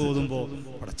വെച്ച് നോക്കി ഓതുമ്പോൾ,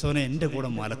 പടച്ചോനെ എൻ്റെ കൂടെ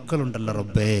മലക്കളുണ്ടല്ലോ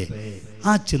റബ്ബേ,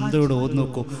 ആ ചിന്തയോടെ ഓതി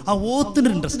നോക്കൂ. ആ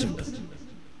ഓത്തിനൊരു ഇൻട്രസ്റ്റ് ഉണ്ട്.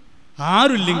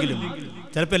 ആരുമില്ലെങ്കിലും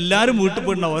ചിലപ്പോൾ എല്ലാവരും വീട്ടിൽ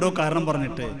പോയിട്ടുണ്ടാവും, ഓരോ കാരണം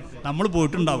പറഞ്ഞിട്ട്. നമ്മൾ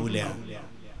പോയിട്ടുണ്ടാവൂല.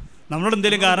 നമ്മളോട്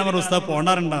എന്തെങ്കിലും കാരണം പറഞ്ഞ ഉസ്താദ്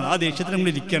പോണ്ടാറുണ്ടാകും. ആ ദേഷ്യത്തിൽ നമ്മൾ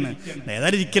ഇരിക്കുകയാണ്.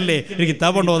 ഏതായാലും ഇരിക്കല്ലേ, ഒരു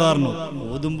കിതാബ് കൊണ്ട് ഓതാറുണ്ടോ?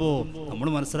 ഓതുമ്പോൾ നമ്മൾ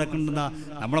മനസ്സിലാക്കേണ്ടതാ,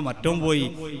 നമ്മളെ മറ്റവും പോയി,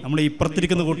 നമ്മൾ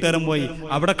ഇപ്പുറത്തിരിക്കുന്ന കൂട്ടുകാരൻ പോയി,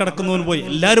 അവിടെ കിടക്കുന്നവൻ പോയി,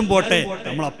 എല്ലാവരും പോട്ടെ.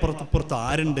 നമ്മൾ അപ്പുറത്ത്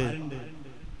ആരുണ്ട്?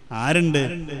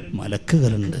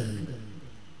 മലക്കുകളുണ്ട്.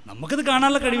 നമുക്കത്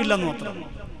കാണാനുള്ള കഴിവില്ല എന്ന് മാത്രം.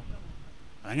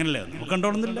 അങ്ങനല്ലേ? നമുക്ക്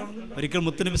കണ്ടോളുന്നില്ല. ഒരിക്കൽ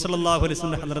മുത്തുനബി സല്ലല്ലാഹു അലൈഹി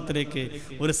വസല്ലം ഹദ്റത്തിലേക്ക്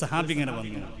ഒരു സഹാബി ഇങ്ങനെ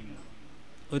വന്നു,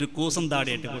 ഒരു കൂസം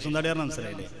താടിയായിട്ട്. കൂസം താടി പറഞ്ഞാൽ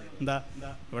മനസ്സിലായില്ലേ? എന്താ,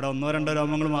 ഇവിടെ 1-2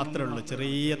 രോമങ്ങൾ മാത്രമേ ഉള്ളൂ,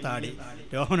 ചെറിയ താടി,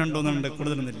 രോമം 2-3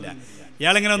 കൂടുതലൊന്നുമില്ല.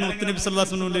 ഇയാളിങ്ങനെ ഒന്ന് മുത്തുനബി സല്ലല്ലാഹു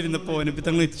അലൈഹി വസല്ലം ഇരുന്നപ്പോൾ നബി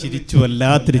തങ്ങൾ ചിരിച്ചു,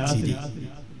 വല്ലാത്തൊരു ചിരി.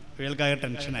 ഇയാൾക്കാകെ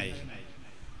ടെൻഷനായി.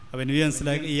 അപ്പം നബി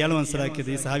മനസ്സിലാക്കി, ഇയാൾ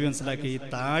മനസ്സിലാക്കിയത്, ഈ സഹാബി മനസ്സിലാക്കി, ഈ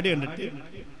താടി കണ്ടിട്ട്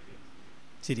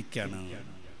ചിരിക്കാണ്.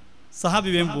 സഹാബി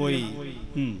വേഗം പോയി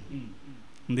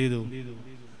എന്ത് ചെയ്തു?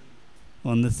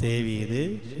 ഒന്ന് സേവ്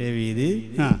ചെയ്ത്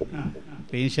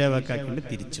ക്ലീൻ ഷേവ് ഒക്കെ ആക്കിയിട്ട്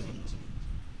തിരിച്ചു വന്നു.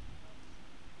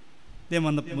 ഇദ്ദേഹം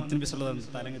വന്നപ്പോൾ മുത്തുനബി സല്ലല്ലാഹു അലൈഹി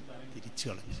വസല്ലം തലങ്ങ് തിരിച്ചു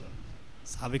കളഞ്ഞു.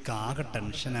 സഹാബിക്ക് ആകെ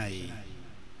ടെൻഷനായി,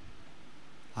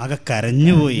 ആകെ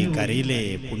കരഞ്ഞുപോയി. കരയിലെ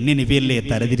പുണ്യ നബിയല്ലേ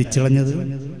തല തിരിച്ചു കളഞ്ഞത്?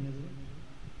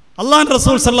 അല്ലാഹുവിന്റെ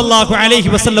റസൂൽ സല്ലല്ലാഹു അലൈഹി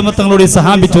വസല്ലം തങ്ങളോട്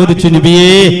സഹാബി ചോദിച്ചു,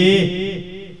 നബിയേ,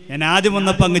 ഞാൻ ആദ്യം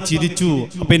വന്നപ്പോൾ അങ്ങ് ചിരിച്ചു,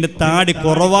 അപ്പൊ എന്റെ താടി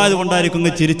കുറവായത് കൊണ്ടായിരിക്കും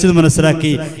അങ്ങ് ചിരിച്ചത്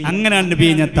മനസ്സിലാക്കി. അങ്ങനെയാണ്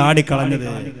നബിയെ ഞാൻ താടി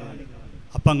കളഞ്ഞത്.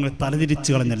 അപ്പൊ അങ്ങ് തലതിരിച്ചു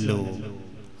കളഞ്ഞല്ലോ.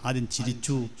 ആദ്യം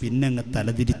ചിരിച്ചു, പിന്നെ അങ്ങ്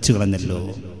തലതിരിച്ചു കളഞ്ഞല്ലോ.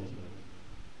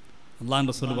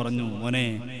 അല്ലാഹുവിന്റെ റസൂൽ പറഞ്ഞു, മോനെ,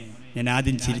 ഞാൻ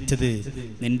ആദ്യം ചിരിച്ചത്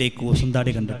നിന്റെ കൂസും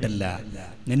താടി കണ്ടിട്ടല്ല,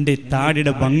 നിന്റെ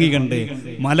താടിയുടെ ഭംഗി കണ്ട്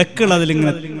മലക്കൾ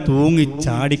അതിലിങ്ങനെ തൂങ്ങി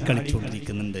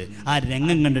ചാടിക്കളിച്ചുകൊണ്ടിരിക്കുന്നുണ്ട്. ആ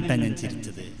രംഗം കണ്ടിട്ടാണ് ഞാൻ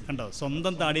ചിരിച്ചത്. കണ്ടോ,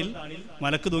 സ്വന്തം താടിയിൽ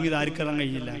മലക്ക് തൂങ്ങിയത് ആർക്കാണാൻ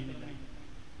കഴിഞ്ഞില്ല?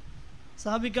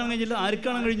 സാബിക്കാൻ കഴിഞ്ഞില്ല.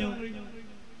 ആർക്കാണാൻ കഴിഞ്ഞു?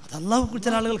 അത് അല്ലാഹു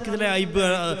ചില ആളുകൾക്ക് ഇതിലെ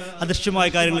അദൃശ്യമായ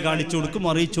കാര്യങ്ങൾ കാണിച്ചു കൊടുക്കും,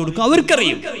 അറിയിച്ചു കൊടുക്കും,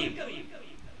 അവർക്കറിയും.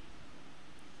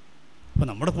 അപ്പൊ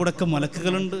നമ്മുടെ കൂടെ ഒക്കെ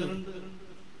മലക്കുകളുണ്ട്.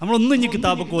 നമ്മളൊന്നും ഇനി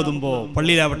കിതാബൊക്കെ ഓതുമ്പോൾ,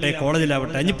 പള്ളിയിലാവട്ടെ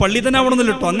കോളേജിലാവട്ടെ, ഇനി പള്ളി തന്നെ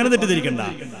ആവണമെന്നില്ല കേട്ടോ, അങ്ങനെ തെറ്റിദ്ധരിക്കണ്ട.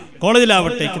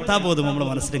 കോളേജിലാവട്ടെ കിതാബ് ഓതുമ്പോൾ നമ്മുടെ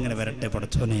മനസ്സിലിങ്ങനെ വരട്ടെ,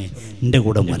 പടച്ചോനെ എൻ്റെ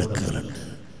കൂടെ മലക്കുകളുണ്ട്.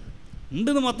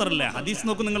 ഉണ്ടെന്ന് മാത്രമല്ല, ഹദീസ്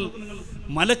നോക്കും നിങ്ങൾ,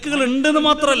 മലക്കുകൾ ഉണ്ടെന്ന്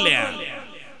മാത്രമല്ല,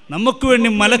 നമുക്ക് വേണ്ടി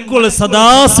മലക്കുകൾ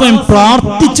സദാസമയം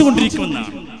പ്രാർത്ഥിച്ചു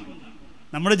കൊണ്ടിരിക്കുമെന്നാണ്.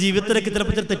 നമ്മുടെ ജീവിതത്തിലേക്ക്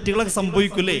ചിലപ്പോൾ ചില തെറ്റുകളൊക്കെ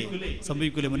സംഭവിക്കൂലേ?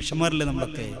 മനുഷ്യന്മാരല്ലേ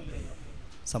നമ്മളൊക്കെ.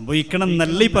 സംഭവിക്കണം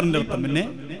എന്നല്ല ഈ പറഞ്ഞ അർത്ഥം, പിന്നെ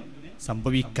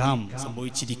സംഭവിക്കാം,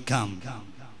 സംഭവിച്ചിരിക്കാം.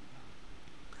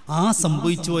 ആ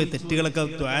സംഭവിച്ചു പോയ തെറ്റുകളൊക്കെ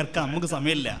ദ്വാരക്കാൻ നമുക്ക്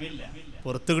സമയമില്ല,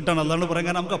 പുറത്തു കിട്ടാൻ. അല്ലാണ്ട്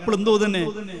പറയാൻ നമുക്ക് അപ്പോൾ എന്തോ തന്നെ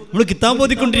നമ്മൾ കിതാബ്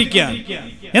ഓതിക്കൊണ്ടിരിക്കുക.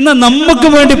 എന്നാൽ നമുക്ക്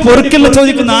വേണ്ടി പൊറുക്കല്ല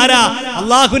ചോദിക്കുന്ന ആരാ?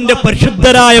 അള്ളാഹുവിന്റെ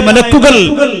പരിശുദ്ധരായ മലക്കുകൾ.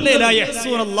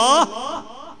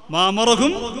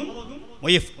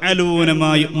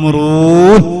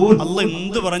 അള്ളാഹ്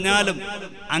എന്ത് പറഞ്ഞാലും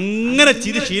അങ്ങനെ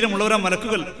ചെയ്ത് ശീലമുള്ളവരാ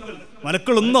മലക്കുകൾ.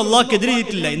 മലക്കുകളൊന്നും അള്ളാഹ്ക്കെതിരെ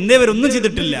ചെയ്തിട്ടില്ല, ഇന്നേ വരെ ഒന്നും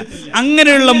ചെയ്തിട്ടില്ല.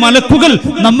 അങ്ങനെയുള്ള മലക്കുകൾ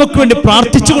നമുക്ക് വേണ്ടി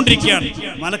പ്രാർത്ഥിച്ചു കൊണ്ടിരിക്കുകയാണ്.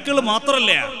 മലക്കുകൾ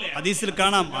മാത്രമല്ല, ഹദീസിൽ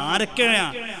കാണാം ആരൊക്കെയാണ്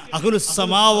അഹ്ലുസ്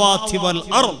സമാവാതി വൽ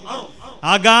അർദ്,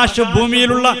 ആകാശ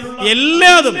ഭൂമിയിലുള്ള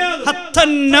എല്ലാതും,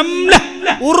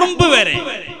 ഉറുമ്പ് വരെ.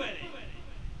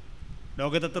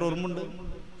 ലോകത്ത് എത്ര ഉറുമ്പുണ്ട്?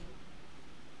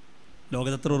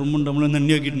 നമ്മളൊന്ന്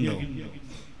എണ്ണി നോക്കിയിട്ടുണ്ടോ?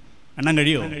 എണ്ണാൻ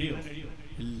കഴിയോ?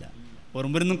 ഇല്ല.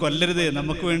 ഉറുമ്പിനൊന്നും കൊല്ലരുത്.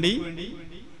 നമുക്ക് വേണ്ടി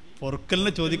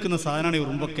പൊറുക്കലിനെ ചോദിക്കുന്ന സാധനമാണ് ഈ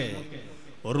ഉറുമ്പൊക്കെ.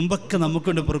 ഉറുമ്പൊക്കെ നമുക്ക്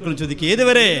വേണ്ടി പൊറുക്കലിനെ ചോദിക്കുക.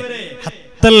 ഏതുവരെ?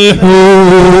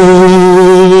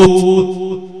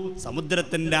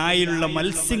 സമുദ്രത്തിന്റെ ആയിലുള്ള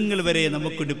മത്സ്യങ്ങൾ വരെ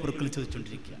നമുക്ക് വേണ്ടി പൊറുക്കൽ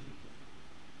ചോദിച്ചുകൊണ്ടിരിക്കുക.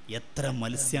 എത്ര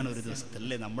മത്സ്യമാണ് ഒരു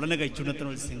ദിവസത്തല്ലേ? നമ്മൾ തന്നെ കഴിച്ചുകൊണ്ട് എത്ര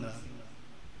മത്സ്യങ്ങളാണ്.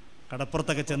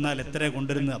 കടപ്പുറത്തൊക്കെ ചെന്നാൽ എത്ര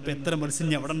കൊണ്ടുവരുന്നത്. അപ്പൊ എത്ര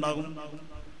മത്സ്യം എവിടെ ഉണ്ടാകും?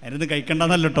 അതിനൊന്നും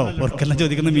കഴിക്കണ്ടെന്നല്ല കേട്ടോ. പൊറുക്കലിനെ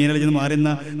ചോദിക്കുന്ന മീനല്ല ചെന്ന് മാറിയെന്ന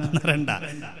രണ്ട.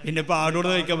 പിന്നെ ഇപ്പൊ ആടോട്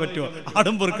കഴിക്കാൻ പറ്റുമോ?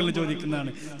 ആടും പൊറുക്കലിന് ചോദിക്കുന്നതാണ്.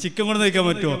 ചിക്കൻ കൊണ്ട് കഴിക്കാൻ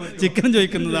പറ്റുമോ? ചിക്കനും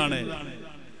ചോദിക്കുന്നതാണ്.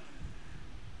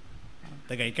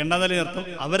 അത് കഴിക്കണ്ടെന്നല്ലേ അർത്ഥം.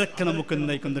 അവരൊക്കെ നമുക്ക്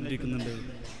എന്തായിക്കൊണ്ടിരിക്കുന്നുണ്ട്?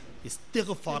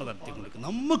 ഇസ്തിഗ്ഫാർ നടത്തിക്കൊണ്ടിരിക്കുന്നു,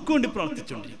 നമുക്ക് വേണ്ടി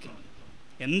പ്രാർത്ഥിച്ചുകൊണ്ടിരിക്കുന്നു.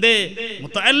 എന്തേ?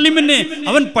 മുതഅല്ലിമിന്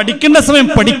അവൻ പഠിക്കേണ്ട സമയം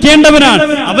പഠിക്കേണ്ടവനാണ്.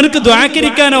 അവനക്ക്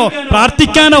ദുആകരിക്കാനോ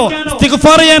പ്രാർത്ഥിക്കാനോ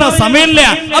ഇസ്തിഗ്ഫാർ ചെയ്യാനോ സമയമില്ല.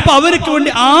 അപ്പൊ അവർക്ക്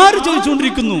വേണ്ടി ആര്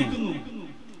ചോദിച്ചുകൊണ്ടിരിക്കുന്നു?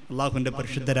 അല്ലാഹുവിന്റെ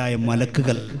പരിശുദ്ധരായ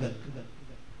മലക്കുകൾ.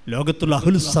 ലോകത്തുള്ള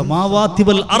അഹ്ലുസ് സമാവാതി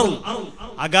വൽ അർദ്,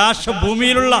 ആകാശ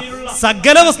ഭൂമിയിലുള്ള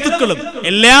സകല വസ്തുക്കളും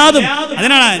എല്ലാതും.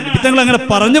 അതിനാണ് നബിതങ്ങൾ അങ്ങനെ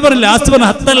പറഞ്ഞു ലാസ്റ്റ് പറഞ്ഞ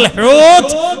ഹത്തൽ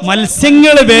ഹൂത്,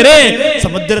 മത്സ്യങ്ങൾ വരെ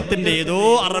സമുദ്രത്തിന്റെ ഏതോ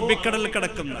അറബിക്കടലിൽ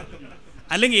കിടക്കുന്ന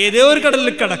അല്ലെങ്കിൽ ഏതോ ഒരു കടലിൽ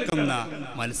കിടക്കുന്ന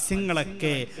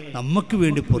മത്സ്യങ്ങളൊക്കെ നമുക്ക്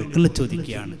വേണ്ടി പൊറുക്കൽ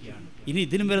ചോദിക്കുകയാണ്. ഇനി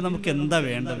ഇതിനും വരെ നമുക്ക് എന്താ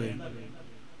വേണ്ടത്?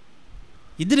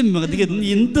 ഇതിനും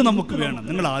എന്ത് നമുക്ക് വേണം?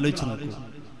 നിങ്ങൾ ആലോചിച്ച് നോക്കൂ.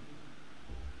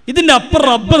 ഇതിന്റെ അപ്പുറം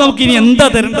റബ്ബ് നമുക്ക് ഇനി എന്താ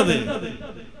തരേണ്ടത്?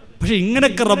 പക്ഷെ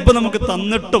ഇങ്ങനെയൊക്കെ റബ്ബ് നമുക്ക്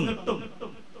തന്നിട്ടും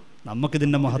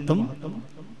നമുക്കിതിന്റെ മഹത്വം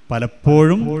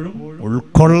പലപ്പോഴും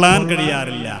ഉൾക്കൊള്ളാൻ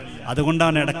കഴിയാറില്ല.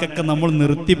 അതുകൊണ്ടാണ് ഇടയ്ക്കൊക്കെ നമ്മൾ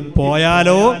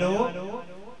നിർത്തിപ്പോയാലോ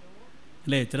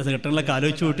അല്ലേ? ചില ഘട്ടങ്ങളിലൊക്കെ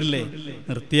ആലോചിച്ചു പോയിട്ടില്ലേ?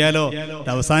 നിർത്തിയാലോ,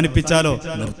 അവസാനിപ്പിച്ചാലോ?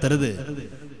 നിർത്തരുത്.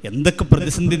 എന്തൊക്കെ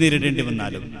പ്രതിസന്ധി നേരിടേണ്ടി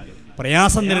വന്നാലും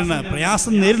പ്രയാസം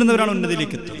നേരിടുന്നവരാണ്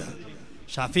ഉന്നതിയിലേക്ക് എത്തുക.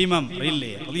 ഷാഫി ഇമാം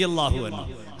അറിയില്ലേ? റളിയല്ലാഹു അൻഹു.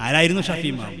 ആരായിരുന്നു ഷാഫി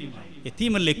ഇമാം?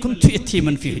 യതീമല്ലേ, കുന്തു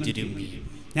യതീമൻ ഫീ ഹിജ്രി.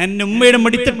 ഞാൻ എൻ്റെ ഉമ്മയുടെ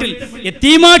മടിത്തട്ടിൽ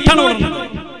യതീമായിട്ടാണ് വളർന്നത്.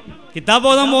 കിതാബ്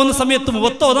ഓതാൻ പോകുന്ന സമയത്ത്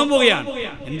മുഖത്ത് ഓതാൻ പോവുകയാണ്.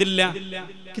 എന്തില്ല?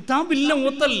 കിതാബില്ല,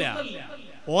 മുഖത്തല്ല.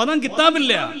 ഓതാൻ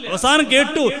കിതാബില്ല. അവസാനം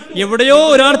കേട്ടു എവിടെയോ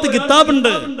ഒരാൾക്ക്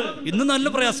കിതാബുണ്ട്. ഇന്ന് നല്ല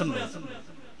പ്രയാസമുണ്ട്.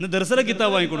 ഇന്ന് ദർസിലെ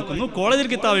കിതാബ് വാങ്ങിക്കൊടുക്കുന്നു, കോളേജിൽ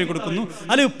കിതാബ് വാങ്ങിക്കൊടുക്കുന്നു,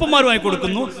 അല്ലെങ്കിൽ ഉപ്പന്മാർ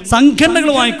വാങ്ങിക്കൊടുക്കുന്നു, സംഘടനകൾ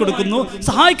വാങ്ങിക്കൊടുക്കുന്നു.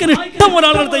 സഹായിക്കാൻ ഇഷ്ടം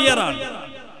ഒരാളുകൾ തയ്യാറാണ്.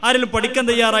 ആരെങ്കിലും പഠിക്കാൻ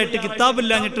തയ്യാറായിട്ട്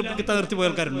കിതാബില്ലാഞ്ഞിട്ട് കിതാബ് നിർത്തി പോയ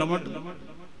ആൾക്കാരുണ്ട്.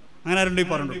 അങ്ങനെ ആരുണ്ട്? ഈ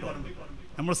പറഞ്ഞു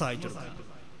നമ്മൾ സഹായിച്ചു.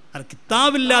 അത്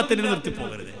കിതാബില്ലാത്തതിന് നിർത്തി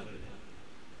പോകരുത്.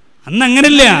 അന്ന്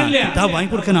അങ്ങനെയില്ല. കിതാബ്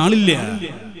വാങ്ങിക്കൊടുക്കാൻ ആളില്ല.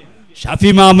 ഷാഫി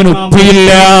ഇമാമിന്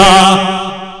ഉപ്പയില്ല,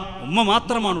 ഉമ്മ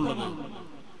മാത്രമാണുള്ളത്.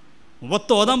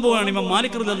 മുഖത്ത് ഓതാൻ പോവുകയാണ് ഇമാം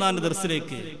മാലിക് റളിയല്ലാഹുവിന്റെ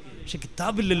ദർസിലേക്ക്. പക്ഷെ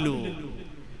കിതാബില്ലല്ലോ.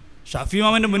 ഷാഫി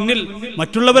ഇമാമിന്റെ മുന്നിൽ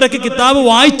മറ്റുള്ളവരൊക്കെ കിതാബ്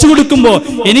വായിച്ചു കൊടുക്കുമ്പോ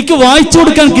എനിക്ക് വായിച്ചു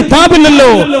കൊടുക്കാൻ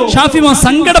കിതാബില്ലല്ലോ. ഷാഫി ഇമാം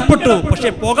സങ്കടപ്പെട്ടു. പക്ഷെ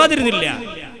പോകാതിരുന്നില്ല.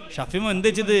 ഷാഫി ഇമാം എന്താ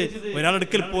ചെയ്ത്?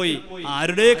 ഒരാളടുക്കൽ പോയി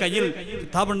ആരുടെ കയ്യിൽ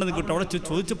കിതാബുണ്ടെന്ന് കിട്ടും. അവിടെ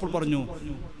ചോദിച്ചപ്പോൾ പറഞ്ഞു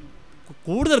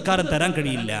കൂടുതൽ കാലം തരാൻ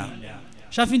കഴിയില്ല.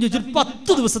 ഷാഫി ചോദിച്ചു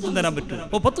 10 ദിവസത്തിന് തരാൻ പറ്റുമോ?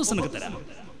 10 ദിവസത്തിനൊക്കെ തരാം.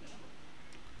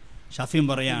 ഷാഫിയും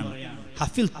പറയാണ്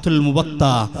 9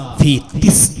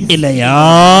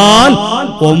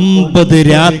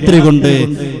 രാത്രി കൊണ്ട്.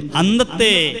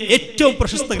 അന്നത്തെ ഏറ്റവും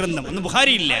പ്രശസ്ത ഗ്രന്ഥം. അന്ന്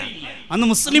ബുഖാരി ഇല്ല, അന്ന്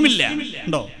മുസ്ലിം ഇല്ല.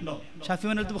 ഉണ്ടോ?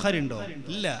 ഷാഫിമാൻ്റെ അടുത്ത് ബുഖാരി ഉണ്ടോ?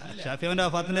 ഇല്ല. ഷാഫിമാൻ്റെ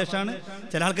വഫാത്തിന് ശേഷമാണ്.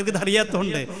 ചില ആൾക്കാർക്ക് ഇത്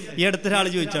അറിയാത്തതുകൊണ്ട് ഈ അടുത്തൊരാൾ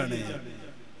ചോദിച്ചാണ്.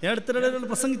 ഈ അടുത്തൊരു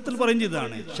പ്രസംഗത്തിൽ പറയും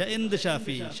ചെയ്തതാണ്. എന്ത്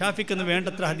ഷാഫിക്കൊന്നും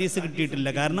വേണ്ടത്ര ഹദീസ് കിട്ടിയിട്ടില്ല.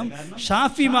 കാരണം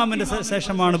ഷാഫി ഇമാമിന്റെ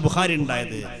ശേഷമാണ് ബുഖാരി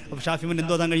ഉണ്ടായത്. അപ്പൊ ഷാഫി ഇമാമിന്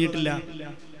എന്തോ താൻ കഴിഞ്ഞിട്ടില്ല.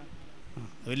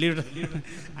 വലിയ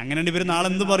അങ്ങനെ ഇവര്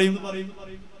നാളെന്ത് പറയും?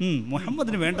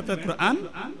 മുഹമ്മദിന് വേണ്ടത്ര ഖുർആൻ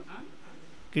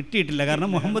കിട്ടിയിട്ടില്ല. കാരണം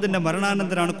മുഹമ്മദിന്റെ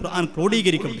മരണാനന്തരമാണ് ഖുർആൻ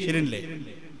ക്രോഡീകരിക്കപ്പെട്ടത്.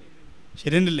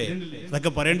 ശരിയല്ലേ? അതൊക്കെ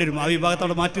പറയേണ്ടി വരും. ആ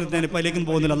വിഭാഗത്തോടെ മാറ്റി നിർത്താൻ ഇപ്പം അതിലേക്കും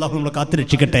പോകുന്നില്ല. അള്ളാഹു നമ്മളെ കാത്തു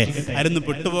രക്ഷിക്കട്ടെ. ആരൊന്നും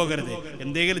പെട്ടുപോകരുത്.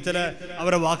 എന്തെങ്കിലും ചില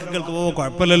അവരുടെ വാക്കുകൾക്ക്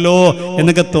കുഴപ്പമില്ലല്ലോ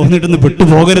എന്നൊക്കെ തോന്നിയിട്ടൊന്ന്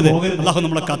പെട്ടുപോകരുത്. അള്ളാഹു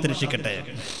നമ്മളെ കാത്തു രക്ഷിക്കട്ടെ.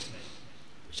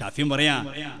 ഷാഫിയും പറയാ,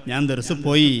 ഞാൻ ദർസിൽ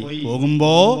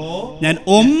പോകുമ്പോ ഞാൻ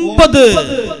 9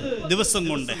 ദിവസം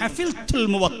കൊണ്ട് ഹഫിൽതുൽ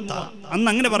മുവത്ത. അന്ന്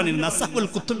അങ്ങനെ പറഞ്ഞിരുന്നു. അസ്ഹുൽ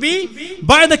കുതുബി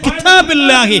ബഅദ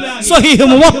കിതാബില്ലാഹി സ്വഹീഹ്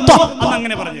മുവത്ത. അന്ന്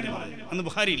അങ്ങനെ പറഞ്ഞിരുന്നു. അന്ന്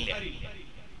ബുഖാരി ഇല്ല.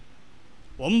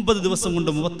 9 ദിവസം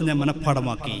കൊണ്ട് മുവത്ത ഞാൻ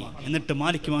മനഃപ്പാടമാക്കി. എന്നിട്ട്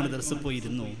മാലിക് ഇമാമിന്റെ ദർസിൽ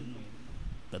പോയിരുന്നു.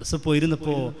 ദർസ്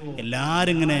പോയിരുന്നപ്പോൾ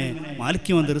എല്ലാവരും ഇങ്ങനെ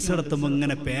മാലിക്കുമ്പോൾ ദർസ് നടത്തുമ്പോൾ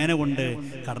ഇങ്ങനെ പേന കൊണ്ട്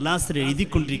കടലാസിൽ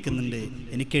എഴുതിക്കൊണ്ടിരിക്കുന്നുണ്ട്.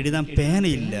 എനിക്ക് എഴുതാൻ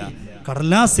പേനയില്ല,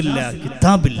 കടലാസില്ല,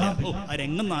 കിതാബില്ല.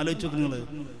 ആരെങ്ങനെ ആലോചിച്ചു നിങ്ങൾ?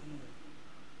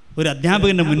 ഒരു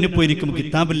അധ്യാപകന്റെ മുന്നിൽ പോയിരിക്കുമ്പോൾ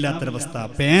കിതാബില്ലാത്തൊരവസ്ഥ,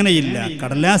 പേനയില്ല,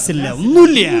 കടലാസില്ല,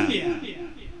 ഒന്നുമില്ല.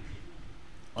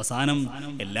 അവസാനം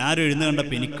എല്ലാവരും എഴുതുന്ന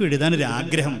കണ്ടപ്പോൾ എനിക്കും എഴുതാനൊരു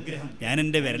ആഗ്രഹം. ഞാൻ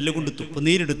എൻ്റെ വിരലുകൊണ്ട്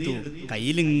തുപ്പുനീരെടുത്തു,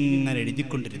 കയ്യിലിങ്ങനെ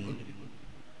എഴുതിക്കൊണ്ടിരുന്നു.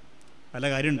 വല്ല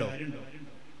കാര്യമുണ്ടോ?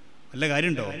 വല്ല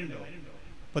കാര്യമുണ്ടോ?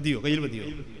 പതിയോ? കയ്യിൽ പതിയോ?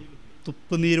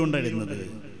 തുപ്പുനീരുകൊണ്ടാണ് എഴുതുന്നത്.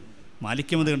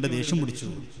 മാലിക്കുമത് കണ്ട് ദേഷ്യം പിടിച്ചു.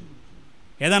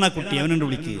 ഏതാണ് ആ കുട്ടി? അവനുണ്ട്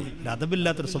വിളിക്ക്. ഒരു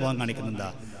അതബില്ലാത്തൊരു സ്വഭാവം കാണിക്കുന്നുണ്ടാ.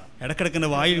 ഇടക്കിടക്കിൻ്റെ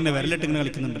വായിൽ ഇങ്ങനെ വിരലിട്ട് ഇങ്ങനെ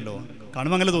കളിക്കുന്നുണ്ടല്ലോ.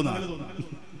 കാണുമ്പോൾ അങ്ങനെ തോന്നുക.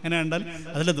 അങ്ങനെ കണ്ടാൽ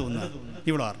അതല്ല തോന്നുക.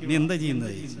 ഇവിടെ നീ എന്താ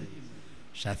ചെയ്യുന്നത്?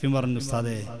 ഷാഫി പറഞ്ഞു,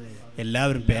 ഉസ്താദേ,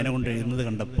 എല്ലാവരും പേന കൊണ്ട് എഴുതുന്നത്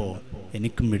കണ്ടപ്പോൾ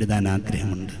എനിക്കും എഴുതാൻ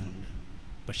ആഗ്രഹമുണ്ട്.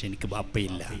 പക്ഷെ എനിക്ക്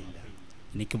ബാപ്പയില്ല,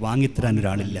 എനിക്ക് വാങ്ങിത്തരാൻ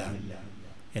ഒരാളില്ല.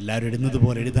 എല്ലാവരും എഴുതുന്നത്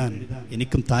പോലെ എഴുതാൻ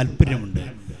എനിക്കും താല്പര്യമുണ്ട്,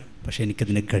 പക്ഷെ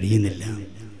എനിക്കതിന് കഴിയുന്നില്ല.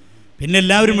 പിന്നെ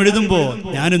എല്ലാവരും എഴുതുമ്പോൾ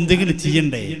ഞാൻ എന്തെങ്കിലും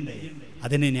ചെയ്യണ്ടേ?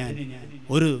 അതിനെ ഞാൻ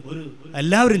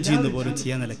എല്ലാവരും ചെയ്യുന്ന പോലും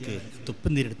ചെയ്യാൻ നിലക്ക്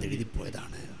തുപ്പുനീരെടുത്ത്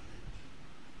എഴുതിപ്പോയതാണ്.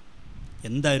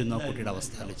 എന്തായിരുന്നു ആ കുട്ടിയുടെ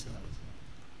അവസ്ഥ ആലോചിച്ചത്?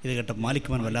 ഇത് കേട്ട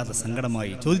മാലിക്കുമാൻ വല്ലാത്ത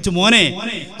സങ്കടമായി. ചോദിച്ചു, മോനെ,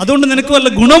 അതുകൊണ്ട് നിനക്ക് വല്ല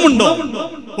ഗുണമുണ്ടോ?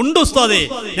 ഉണ്ടോ ഉസ്താദേ?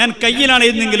 ഞാൻ കയ്യിലാണ്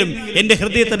എഴുതുന്നെങ്കിലും എൻ്റെ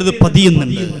ഹൃദയത്തിൽ ഇത്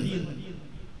പതിയുന്നുണ്ട്.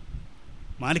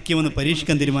 മാലിക്കുമെന്ന്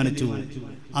പരീക്ഷിക്കാൻ തീരുമാനിച്ചു.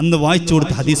 അന്ന് വായിച്ചു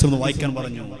കൊടുത്ത ഹദീസ് ഒന്ന് വായിക്കാൻ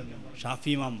പറഞ്ഞു. ഷാഫി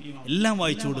ഇമാം എല്ലാം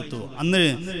വായിച്ചു കൊടുത്തു. അന്ന്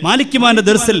മാലിക്കുമാന്റെ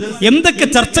ദർസിൽ എന്തൊക്കെ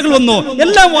ചർച്ചകൾ വന്നോ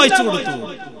എല്ലാം വായിച്ചു കൊടുത്തു.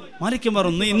 മാലിക്കുമാർ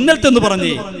ഒന്ന് ഇന്നലത്തെ ഒന്ന്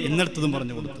പറഞ്ഞേ, ഇന്നലത്തതും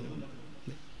പറഞ്ഞു കൊടുത്തു.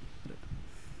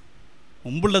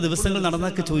 മുമ്പുള്ള ദിവസങ്ങൾ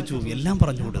നടന്നൊക്കെ ചോദിച്ചു, എല്ലാം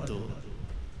പറഞ്ഞു കൊടുത്തു.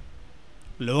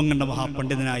 ലോകം കണ്ട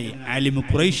മഹാപണ്ഡിതനായി ആലിമു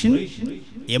ഖുറൈശിൻ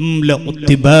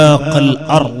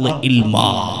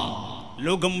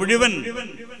ലോകം മുഴുവൻ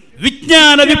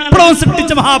വിജ്ഞാന വിപ്ലവം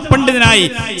സൃഷ്ടിച്ച മഹാപണ്ഡിതനായി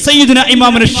സയ്യിദുനാ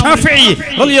ഇമാം ഷാഫിഈ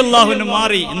റളിയല്ലാഹു അൻഹു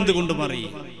മാറി. എന്തുകൊണ്ട് മാറി?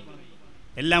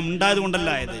 എല്ലാം ഉണ്ടായത് കൊണ്ടല്ല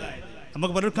ആയത്.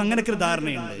 നമുക്ക് പലർക്കും അങ്ങനെയൊക്കെ ഒരു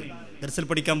ധാരണയുണ്ട്. ദർസിൽ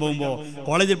പഠിക്കാൻ പോകുമ്പോൾ,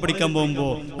 കോളേജിൽ പഠിക്കാൻ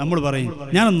പോകുമ്പോൾ നമ്മൾ പറയും,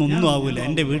 ഞാനൊന്നും ആവില്ല,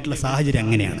 എൻ്റെ വീട്ടിലെ സാഹചര്യം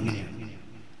അങ്ങനെയാണെന്ന്.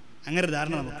 അങ്ങനെ ഒരു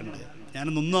ധാരണ നമുക്കുണ്ട്.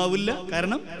 ഞാനൊന്നും ആവില്ല,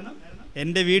 കാരണം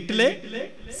എൻ്റെ വീട്ടിലെ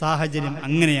സാഹചര്യം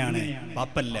അങ്ങനെയാണ്,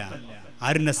 പാപ്പല്ല,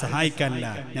 ആരും എന്നെ സഹായിക്കാനില്ല,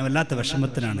 ഞാൻ വല്ലാത്ത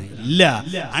വിഷമത്തിനാണ്. ഇല്ല,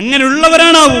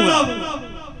 അങ്ങനെയുള്ളവരാണാവുക.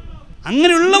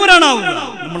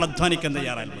 നമ്മൾ അധ്വാനിക്കാൻ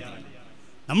തയ്യാറായി,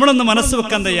 നമ്മളൊന്ന് മനസ്സ്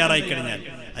വെക്കാൻ തയ്യാറായി കഴിഞ്ഞാൽ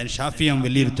അതിന് ഷാഫിയാം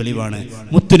വലിയൊരു തെളിവാണ്.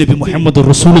 മുത്തുനബി മുഹമ്മദ്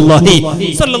റസൂലുള്ളാഹി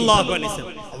സ്വല്ലല്ലാഹു അലൈഹി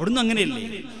വസല്ലം അവിടുന്ന് അങ്ങനെയല്ലേ?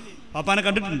 പാപ്പാനെ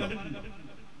കണ്ടിട്ടുണ്ടോ?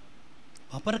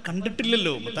 പാപ്പാനെ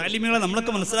കണ്ടിട്ടില്ലല്ലോ. താലിമികളെ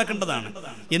നമ്മളൊക്കെ മനസ്സിലാക്കേണ്ടതാണ്.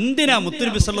 എന്തിനാ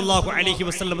മുത്തുനബി സല്ലല്ലാഹു അലൈഹി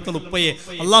വസല്ലമയുടെ ഉപ്പയെ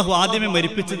അള്ളാഹു ആദ്യമേ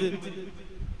മരിപ്പിച്ചത്?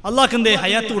 അള്ളാഹ് എന്തേ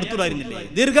ഹയാത്ത് കൊടുത്തുടായിരുന്നില്ലേ?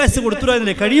 ദീർഘായുസ്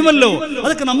കൊടുത്തുടായിരുന്നില്ലേ? കഴിയുമല്ലോ.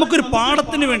 അതൊക്കെ നമുക്കൊരു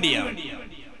പാഠത്തിന് വേണ്ടിയാണ്.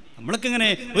 നമ്മളൊക്കെ ഇങ്ങനെ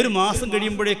ഒരു മാസം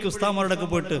കഴിയുമ്പോഴേക്ക് ഉസ്താദ്മാരുടെ ഒക്കെ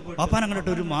പോയിട്ട് പാപ്പാനെ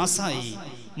കണ്ടിട്ട് ഒരു മാസമായി,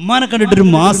 ഉമ്മാനെ കണ്ടിട്ടൊരു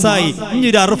മാസമായി, ഇനി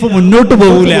ഒരു അറഫ് മുന്നോട്ട്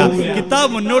പോകൂല,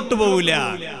 കിതാബ് മുന്നോട്ട് പോകൂല.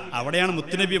 അവിടെയാണ്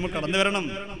മുത്തുനബി നമ്മൾ കടന്നു വരണം,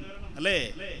 അല്ലേ?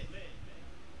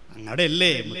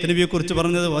 അങ്ങടെയല്ലേ മുത്തുനബിയെ കുറിച്ച്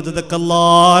പറഞ്ഞത്?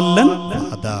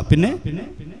 പിന്നെ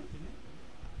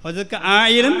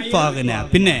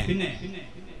പിന്നെ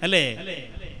അല്ലേ?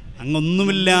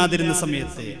 അങ്ങൊന്നുമില്ലാതിരുന്ന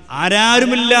സമയത്ത്,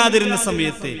 ആരാരുമില്ലാതിരുന്ന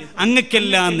സമയത്ത്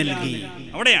അങ്ങക്കെല്ലാം നൽകി.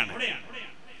 അവിടെയാണ്.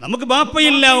 നമുക്ക്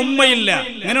ബാപ്പയില്ല, ഉമ്മയില്ല,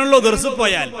 അങ്ങനെയുള്ളൂ. ദർസിൽ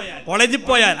പോയാൽ, കോളേജിൽ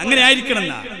പോയാൽ അങ്ങനെ ആയിരിക്കണം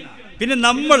എന്നാ. പിന്നെ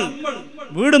നമ്മൾ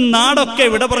വീടും നാടൊക്കെ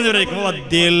വിട പറഞ്ഞവരായിരിക്കും.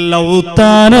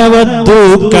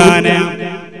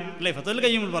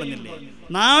 പറഞ്ഞില്ലേ,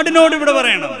 നാടിനോട് ഇവിടെ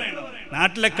പറയണം.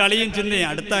 നാട്ടിലെ കളിയും ചിന്തയും,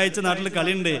 അടുത്ത ആഴ്ച നാട്ടിൽ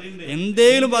കളിയുണ്ട്,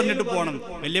 എന്തേലും പറഞ്ഞിട്ട് പോകണം.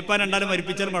 വല്യപ്പൻ രണ്ടാലും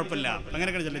മരിപ്പിച്ചാലും കുഴപ്പമില്ല.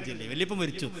 അങ്ങനെയൊക്കെ ചെല്ലിച്ചില്ലേ? വല്യപ്പം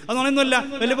മരിച്ചു, അതൊന്നുമല്ല.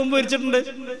 വല്യപ്പം മരിച്ചിട്ടുണ്ട്.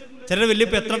 ചിലർ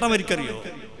വല്യപ്പം എത്ര വട്ടം മരിക്കറിയോ?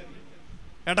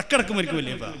 ഇടക്കിടക്ക് മരിക്കും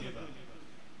വല്യപ്പ,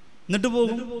 എന്നിട്ട്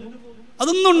പോകും.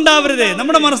 അതൊന്നും ഉണ്ടാവരുതേ.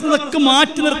 നമ്മുടെ മനസ്സിനൊക്കെ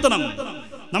മാറ്റി നിർത്തണം.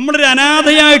 നമ്മളൊരു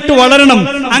അനാഥയായിട്ട് വളരണം.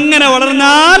 അങ്ങനെ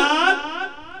വളർന്നാൽ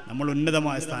നമ്മൾ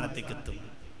ഉന്നതമായ സ്ഥാനത്തേക്ക് എത്തും.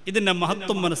 ഇതിന്റെ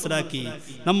മഹത്വം മനസ്സിലാക്കി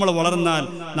നമ്മൾ വളർന്നാൽ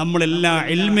നമ്മളെല്ലാ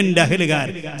ഇൽമിന്റെ അഹ്ലുകാർ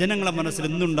ജനങ്ങളെ മനസ്സിൽ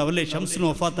എന്നുണ്ടാവും, അല്ലേ? ഷംസുൽ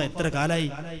വഫാത്ത എത്ര കാലായി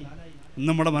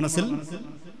നമ്മുടെ മനസ്സിൽ,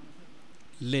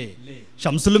 അല്ലേ?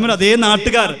 ഷംസുലുമിന് അതേ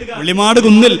നാട്ടുകാർ, വെള്ളിമാട്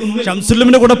കുന്നിൽ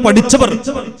ഷംസുലുമിന്റെ കൂടെ പഠിച്ചവർ,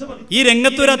 ഈ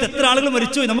രംഗത്ത് വരാത്ത എത്ര ആളുകൾ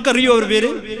മരിച്ചുപോയി. നമുക്കറിയോ അവർ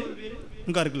പേര്?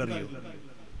 നമുക്ക് ആർക്കെങ്കിലും അറിയോ?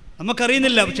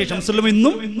 നമുക്കറിയുന്നില്ല. പക്ഷേ ഷംസുലുമ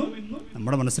ഇന്നും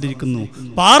നമ്മുടെ മനസ്സിലിരിക്കുന്നു.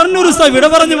 പാറന്നൂർ വിട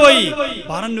പറഞ്ഞു പോയി.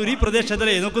 പാറന്നൂർ ഈ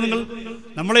പ്രദേശത്തിലെ നോക്കൂ നിങ്ങൾ,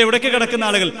 നമ്മളെ എവിടെയൊക്കെ കിടക്കുന്ന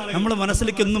ആളുകൾ നമ്മുടെ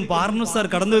മനസ്സിലേക്ക് എന്നും പാറന്നൂർ സാർ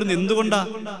കടന്നു വരുന്നത് എന്തുകൊണ്ടാ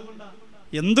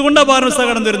പാറന്നൂർ സാർ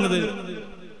കടന്നു വരുന്നത്?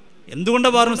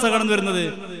 എന്തുകൊണ്ടാണ് പാറന്നൂർ സാർ കടന്നു വരുന്നത്?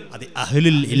 അത്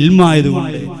അഹ്ലുൽ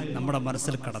ഇൽമായതുകൊണ്ട് നമ്മുടെ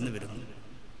മനസ്സിൽ കടന്നു വരുന്നു.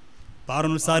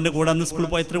 പാറന്നൂർ സാറിന്റെ കൂടെ അന്ന് സ്കൂളിൽ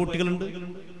പോയ എത്ര കുട്ടികളുണ്ട്?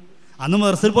 അന്ന്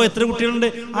മദ്രസയിൽ പോയ എത്ര കുട്ടികളുണ്ട്?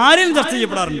 ആരെയും ചർച്ച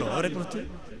ചെയ്യപ്പെടാറുണ്ടോ അവരെ കുറിച്ച്?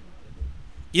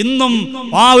 ഇന്നും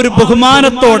ആ ഒരു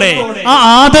ബഹുമാനത്തോടെ ആ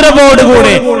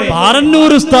ആദരവോടുകൂടെ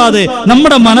പാറന്നൂർ ഉസ്താദ്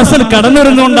നമ്മുടെ മനസ്സിൽ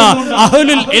കടന്നിരുന്നുകൊണ്ട്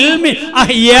അഹ്ലുൽ ഇൽമി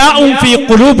അഹ്യാഉൻ ഫീ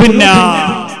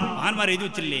ഖുലൂബിന്നാസ് മഹാന്മാർ എഴുതി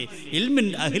വെച്ചില്ലേ, ഇൽമിൻ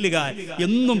അഹ്ലുകാർ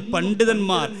എന്നും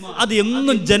പണ്ഡിതന്മാർ അത്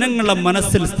എന്നും ജനങ്ങളുടെ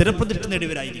മനസ്സിൽ സ്ഥിരപ്രതിഷ്ഠ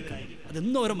നേടിയവരായിരിക്കും.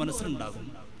 അതെന്നും ഓരോ മനസ്സിലുണ്ടാകും,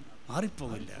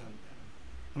 മാറിപ്പോകില്ല.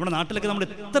 നമ്മുടെ നാട്ടിലൊക്കെ നമ്മൾ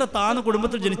എത്ര താന്ന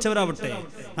കുടുംബത്തിൽ ജനിച്ചവരാവട്ടെ,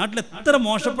 നാട്ടിൽ എത്ര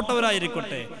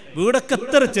മോശപ്പെട്ടവരായിരിക്കട്ടെ, വീടൊക്കെ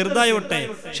എത്ര ചെറുതായോട്ടെ,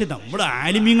 പക്ഷെ നമ്മുടെ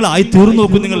ആലിമീങ്ങളായി തീർന്നു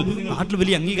നോക്കും നിങ്ങൾ, നാട്ടിൽ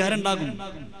വലിയ അംഗീകാരം ഉണ്ടാകും.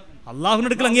 അള്ളാഹുവിന്റെ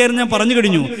അടുക്കൽ അംഗീകാരം ഞാൻ പറഞ്ഞു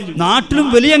കഴിഞ്ഞു, നാട്ടിലും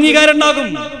വലിയ അംഗീകാരം ഉണ്ടാകും.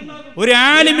 ഒരു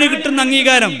ആലിമിന് കിട്ടുന്ന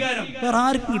അംഗീകാരം വേറെ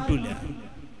ആർക്കും കിട്ടൂല.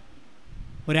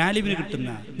 ഒരു ആലിമിന് കിട്ടുന്ന,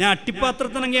 ഞാൻ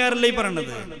അട്ടിപ്പാത്രത്തിന് അംഗീകാരമല്ല ഈ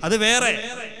പറയണത്, അത് വേറെ.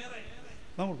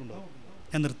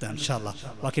 ഞാൻ നിർത്താം ഇൻഷാ അല്ലാഹ്,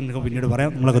 ബാക്കി നിങ്ങൾക്ക് പിന്നീട്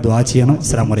പറയാം. നമ്മളൊക്കെ ദുആ ചെയ്യണം.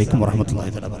 അസ്സലാമു അലൈക്കും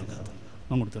വറഹ്മത്തുള്ളാഹി തആല വബറകാതുഹു.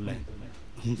 നമ്മൾ കൊടുത്തല്ലേ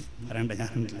പറയണ്ട,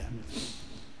 ഞാൻ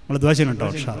നമ്മൾ ദുആ ചെയ്യണം കേട്ടോ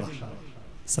ഇൻഷാ അല്ലാഹ്.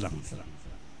 അസ്സലാമു അലൈക്കും.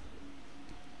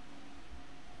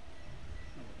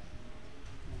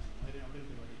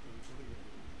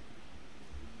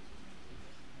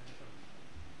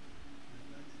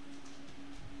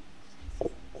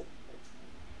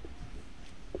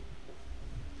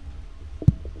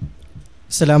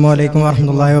 അസ്സലാമു അലൈക്കും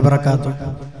വറഹ്മത്തുള്ളാഹി വബറകാതുഹു.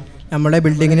 നമ്മുടെ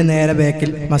ബിൽഡിങ്ങിന് നേരെ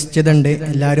ബാക്കിൽ മസ്ജിദ് ഉണ്ട്,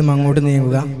 എല്ലാവരും അങ്ങോട്ട്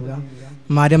നീങ്ങുക.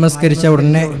 നമസ്കരിച്ച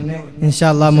ഉടനെ ഇൻഷാ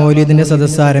അല്ലാഹ് മൗലീദിന്റെ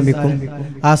സദസ്സ് ആരംഭിക്കും.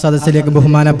 ആ സദസ്സിലേക്ക്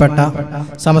ബഹുമാനപ്പെട്ട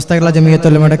സമസ്ത കേരള ജമിയത്തുൽ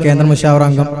ഉലമയുടെ കേന്ദ്ര മുശാവറ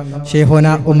അംഗം ഷെയ്ഖുന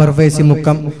ഉമർ ഫൈസി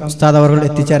മുക്കം ഉസ്താദ് അവർ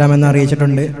എത്തിച്ചേരാമെന്ന്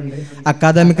അറിയിച്ചിട്ടുണ്ട്.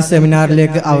 അക്കാദമിക്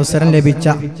സെമിനാറിലേക്ക് അവസരം ലഭിച്ച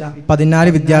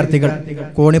 14 വിദ്യാർത്ഥികൾ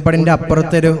കോണിപ്പടിന്റെ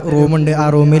അപ്പുറത്തൊരു റൂമുണ്ട്, ആ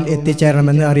റൂമിൽ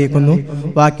എത്തിച്ചേരണമെന്ന് അറിയിക്കുന്നു.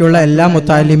 ബാക്കിയുള്ള എല്ലാ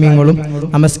മുത്താലിമീങ്ങളും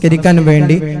നമസ്കരിക്കാൻ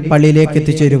വേണ്ടി പള്ളിയിലേക്ക്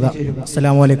എത്തിച്ചേരുക.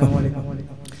 അസ്സലാമു അലൈക്കും.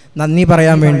 നന്ദി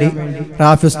പറയാൻ വേണ്ടി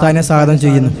റാഫി ഉസ്താദിനെ സ്വാഗതം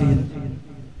ചെയ്യുന്നു.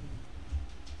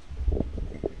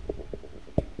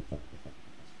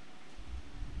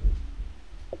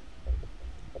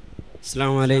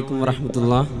 അസ്സലാമു അലൈക്കും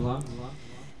വറഹ്മത്തുള്ളാഹി.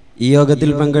 ഈ യോഗത്തിൽ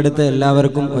പങ്കെടുത്ത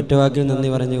എല്ലാവർക്കും ഒറ്റവാക്കിൽ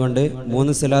നന്ദി പറഞ്ഞുകൊണ്ട്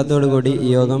 3 സ്വലാത്തോടു കൂടി ഈ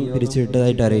യോഗം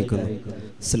പിരിച്ചുവിട്ടതായിട്ട് അറിയിക്കുന്നു.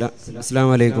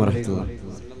 അസ്സലാമു അലൈക്കും വറഹ്മത്തുള്ളാഹി.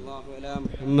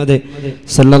 മുഹമ്മദ്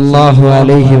സല്ലല്ലാഹു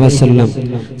അലൈഹി വസല്ലം,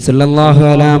 സല്ലല്ലാഹു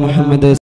അലാ മുഹമ്മദ്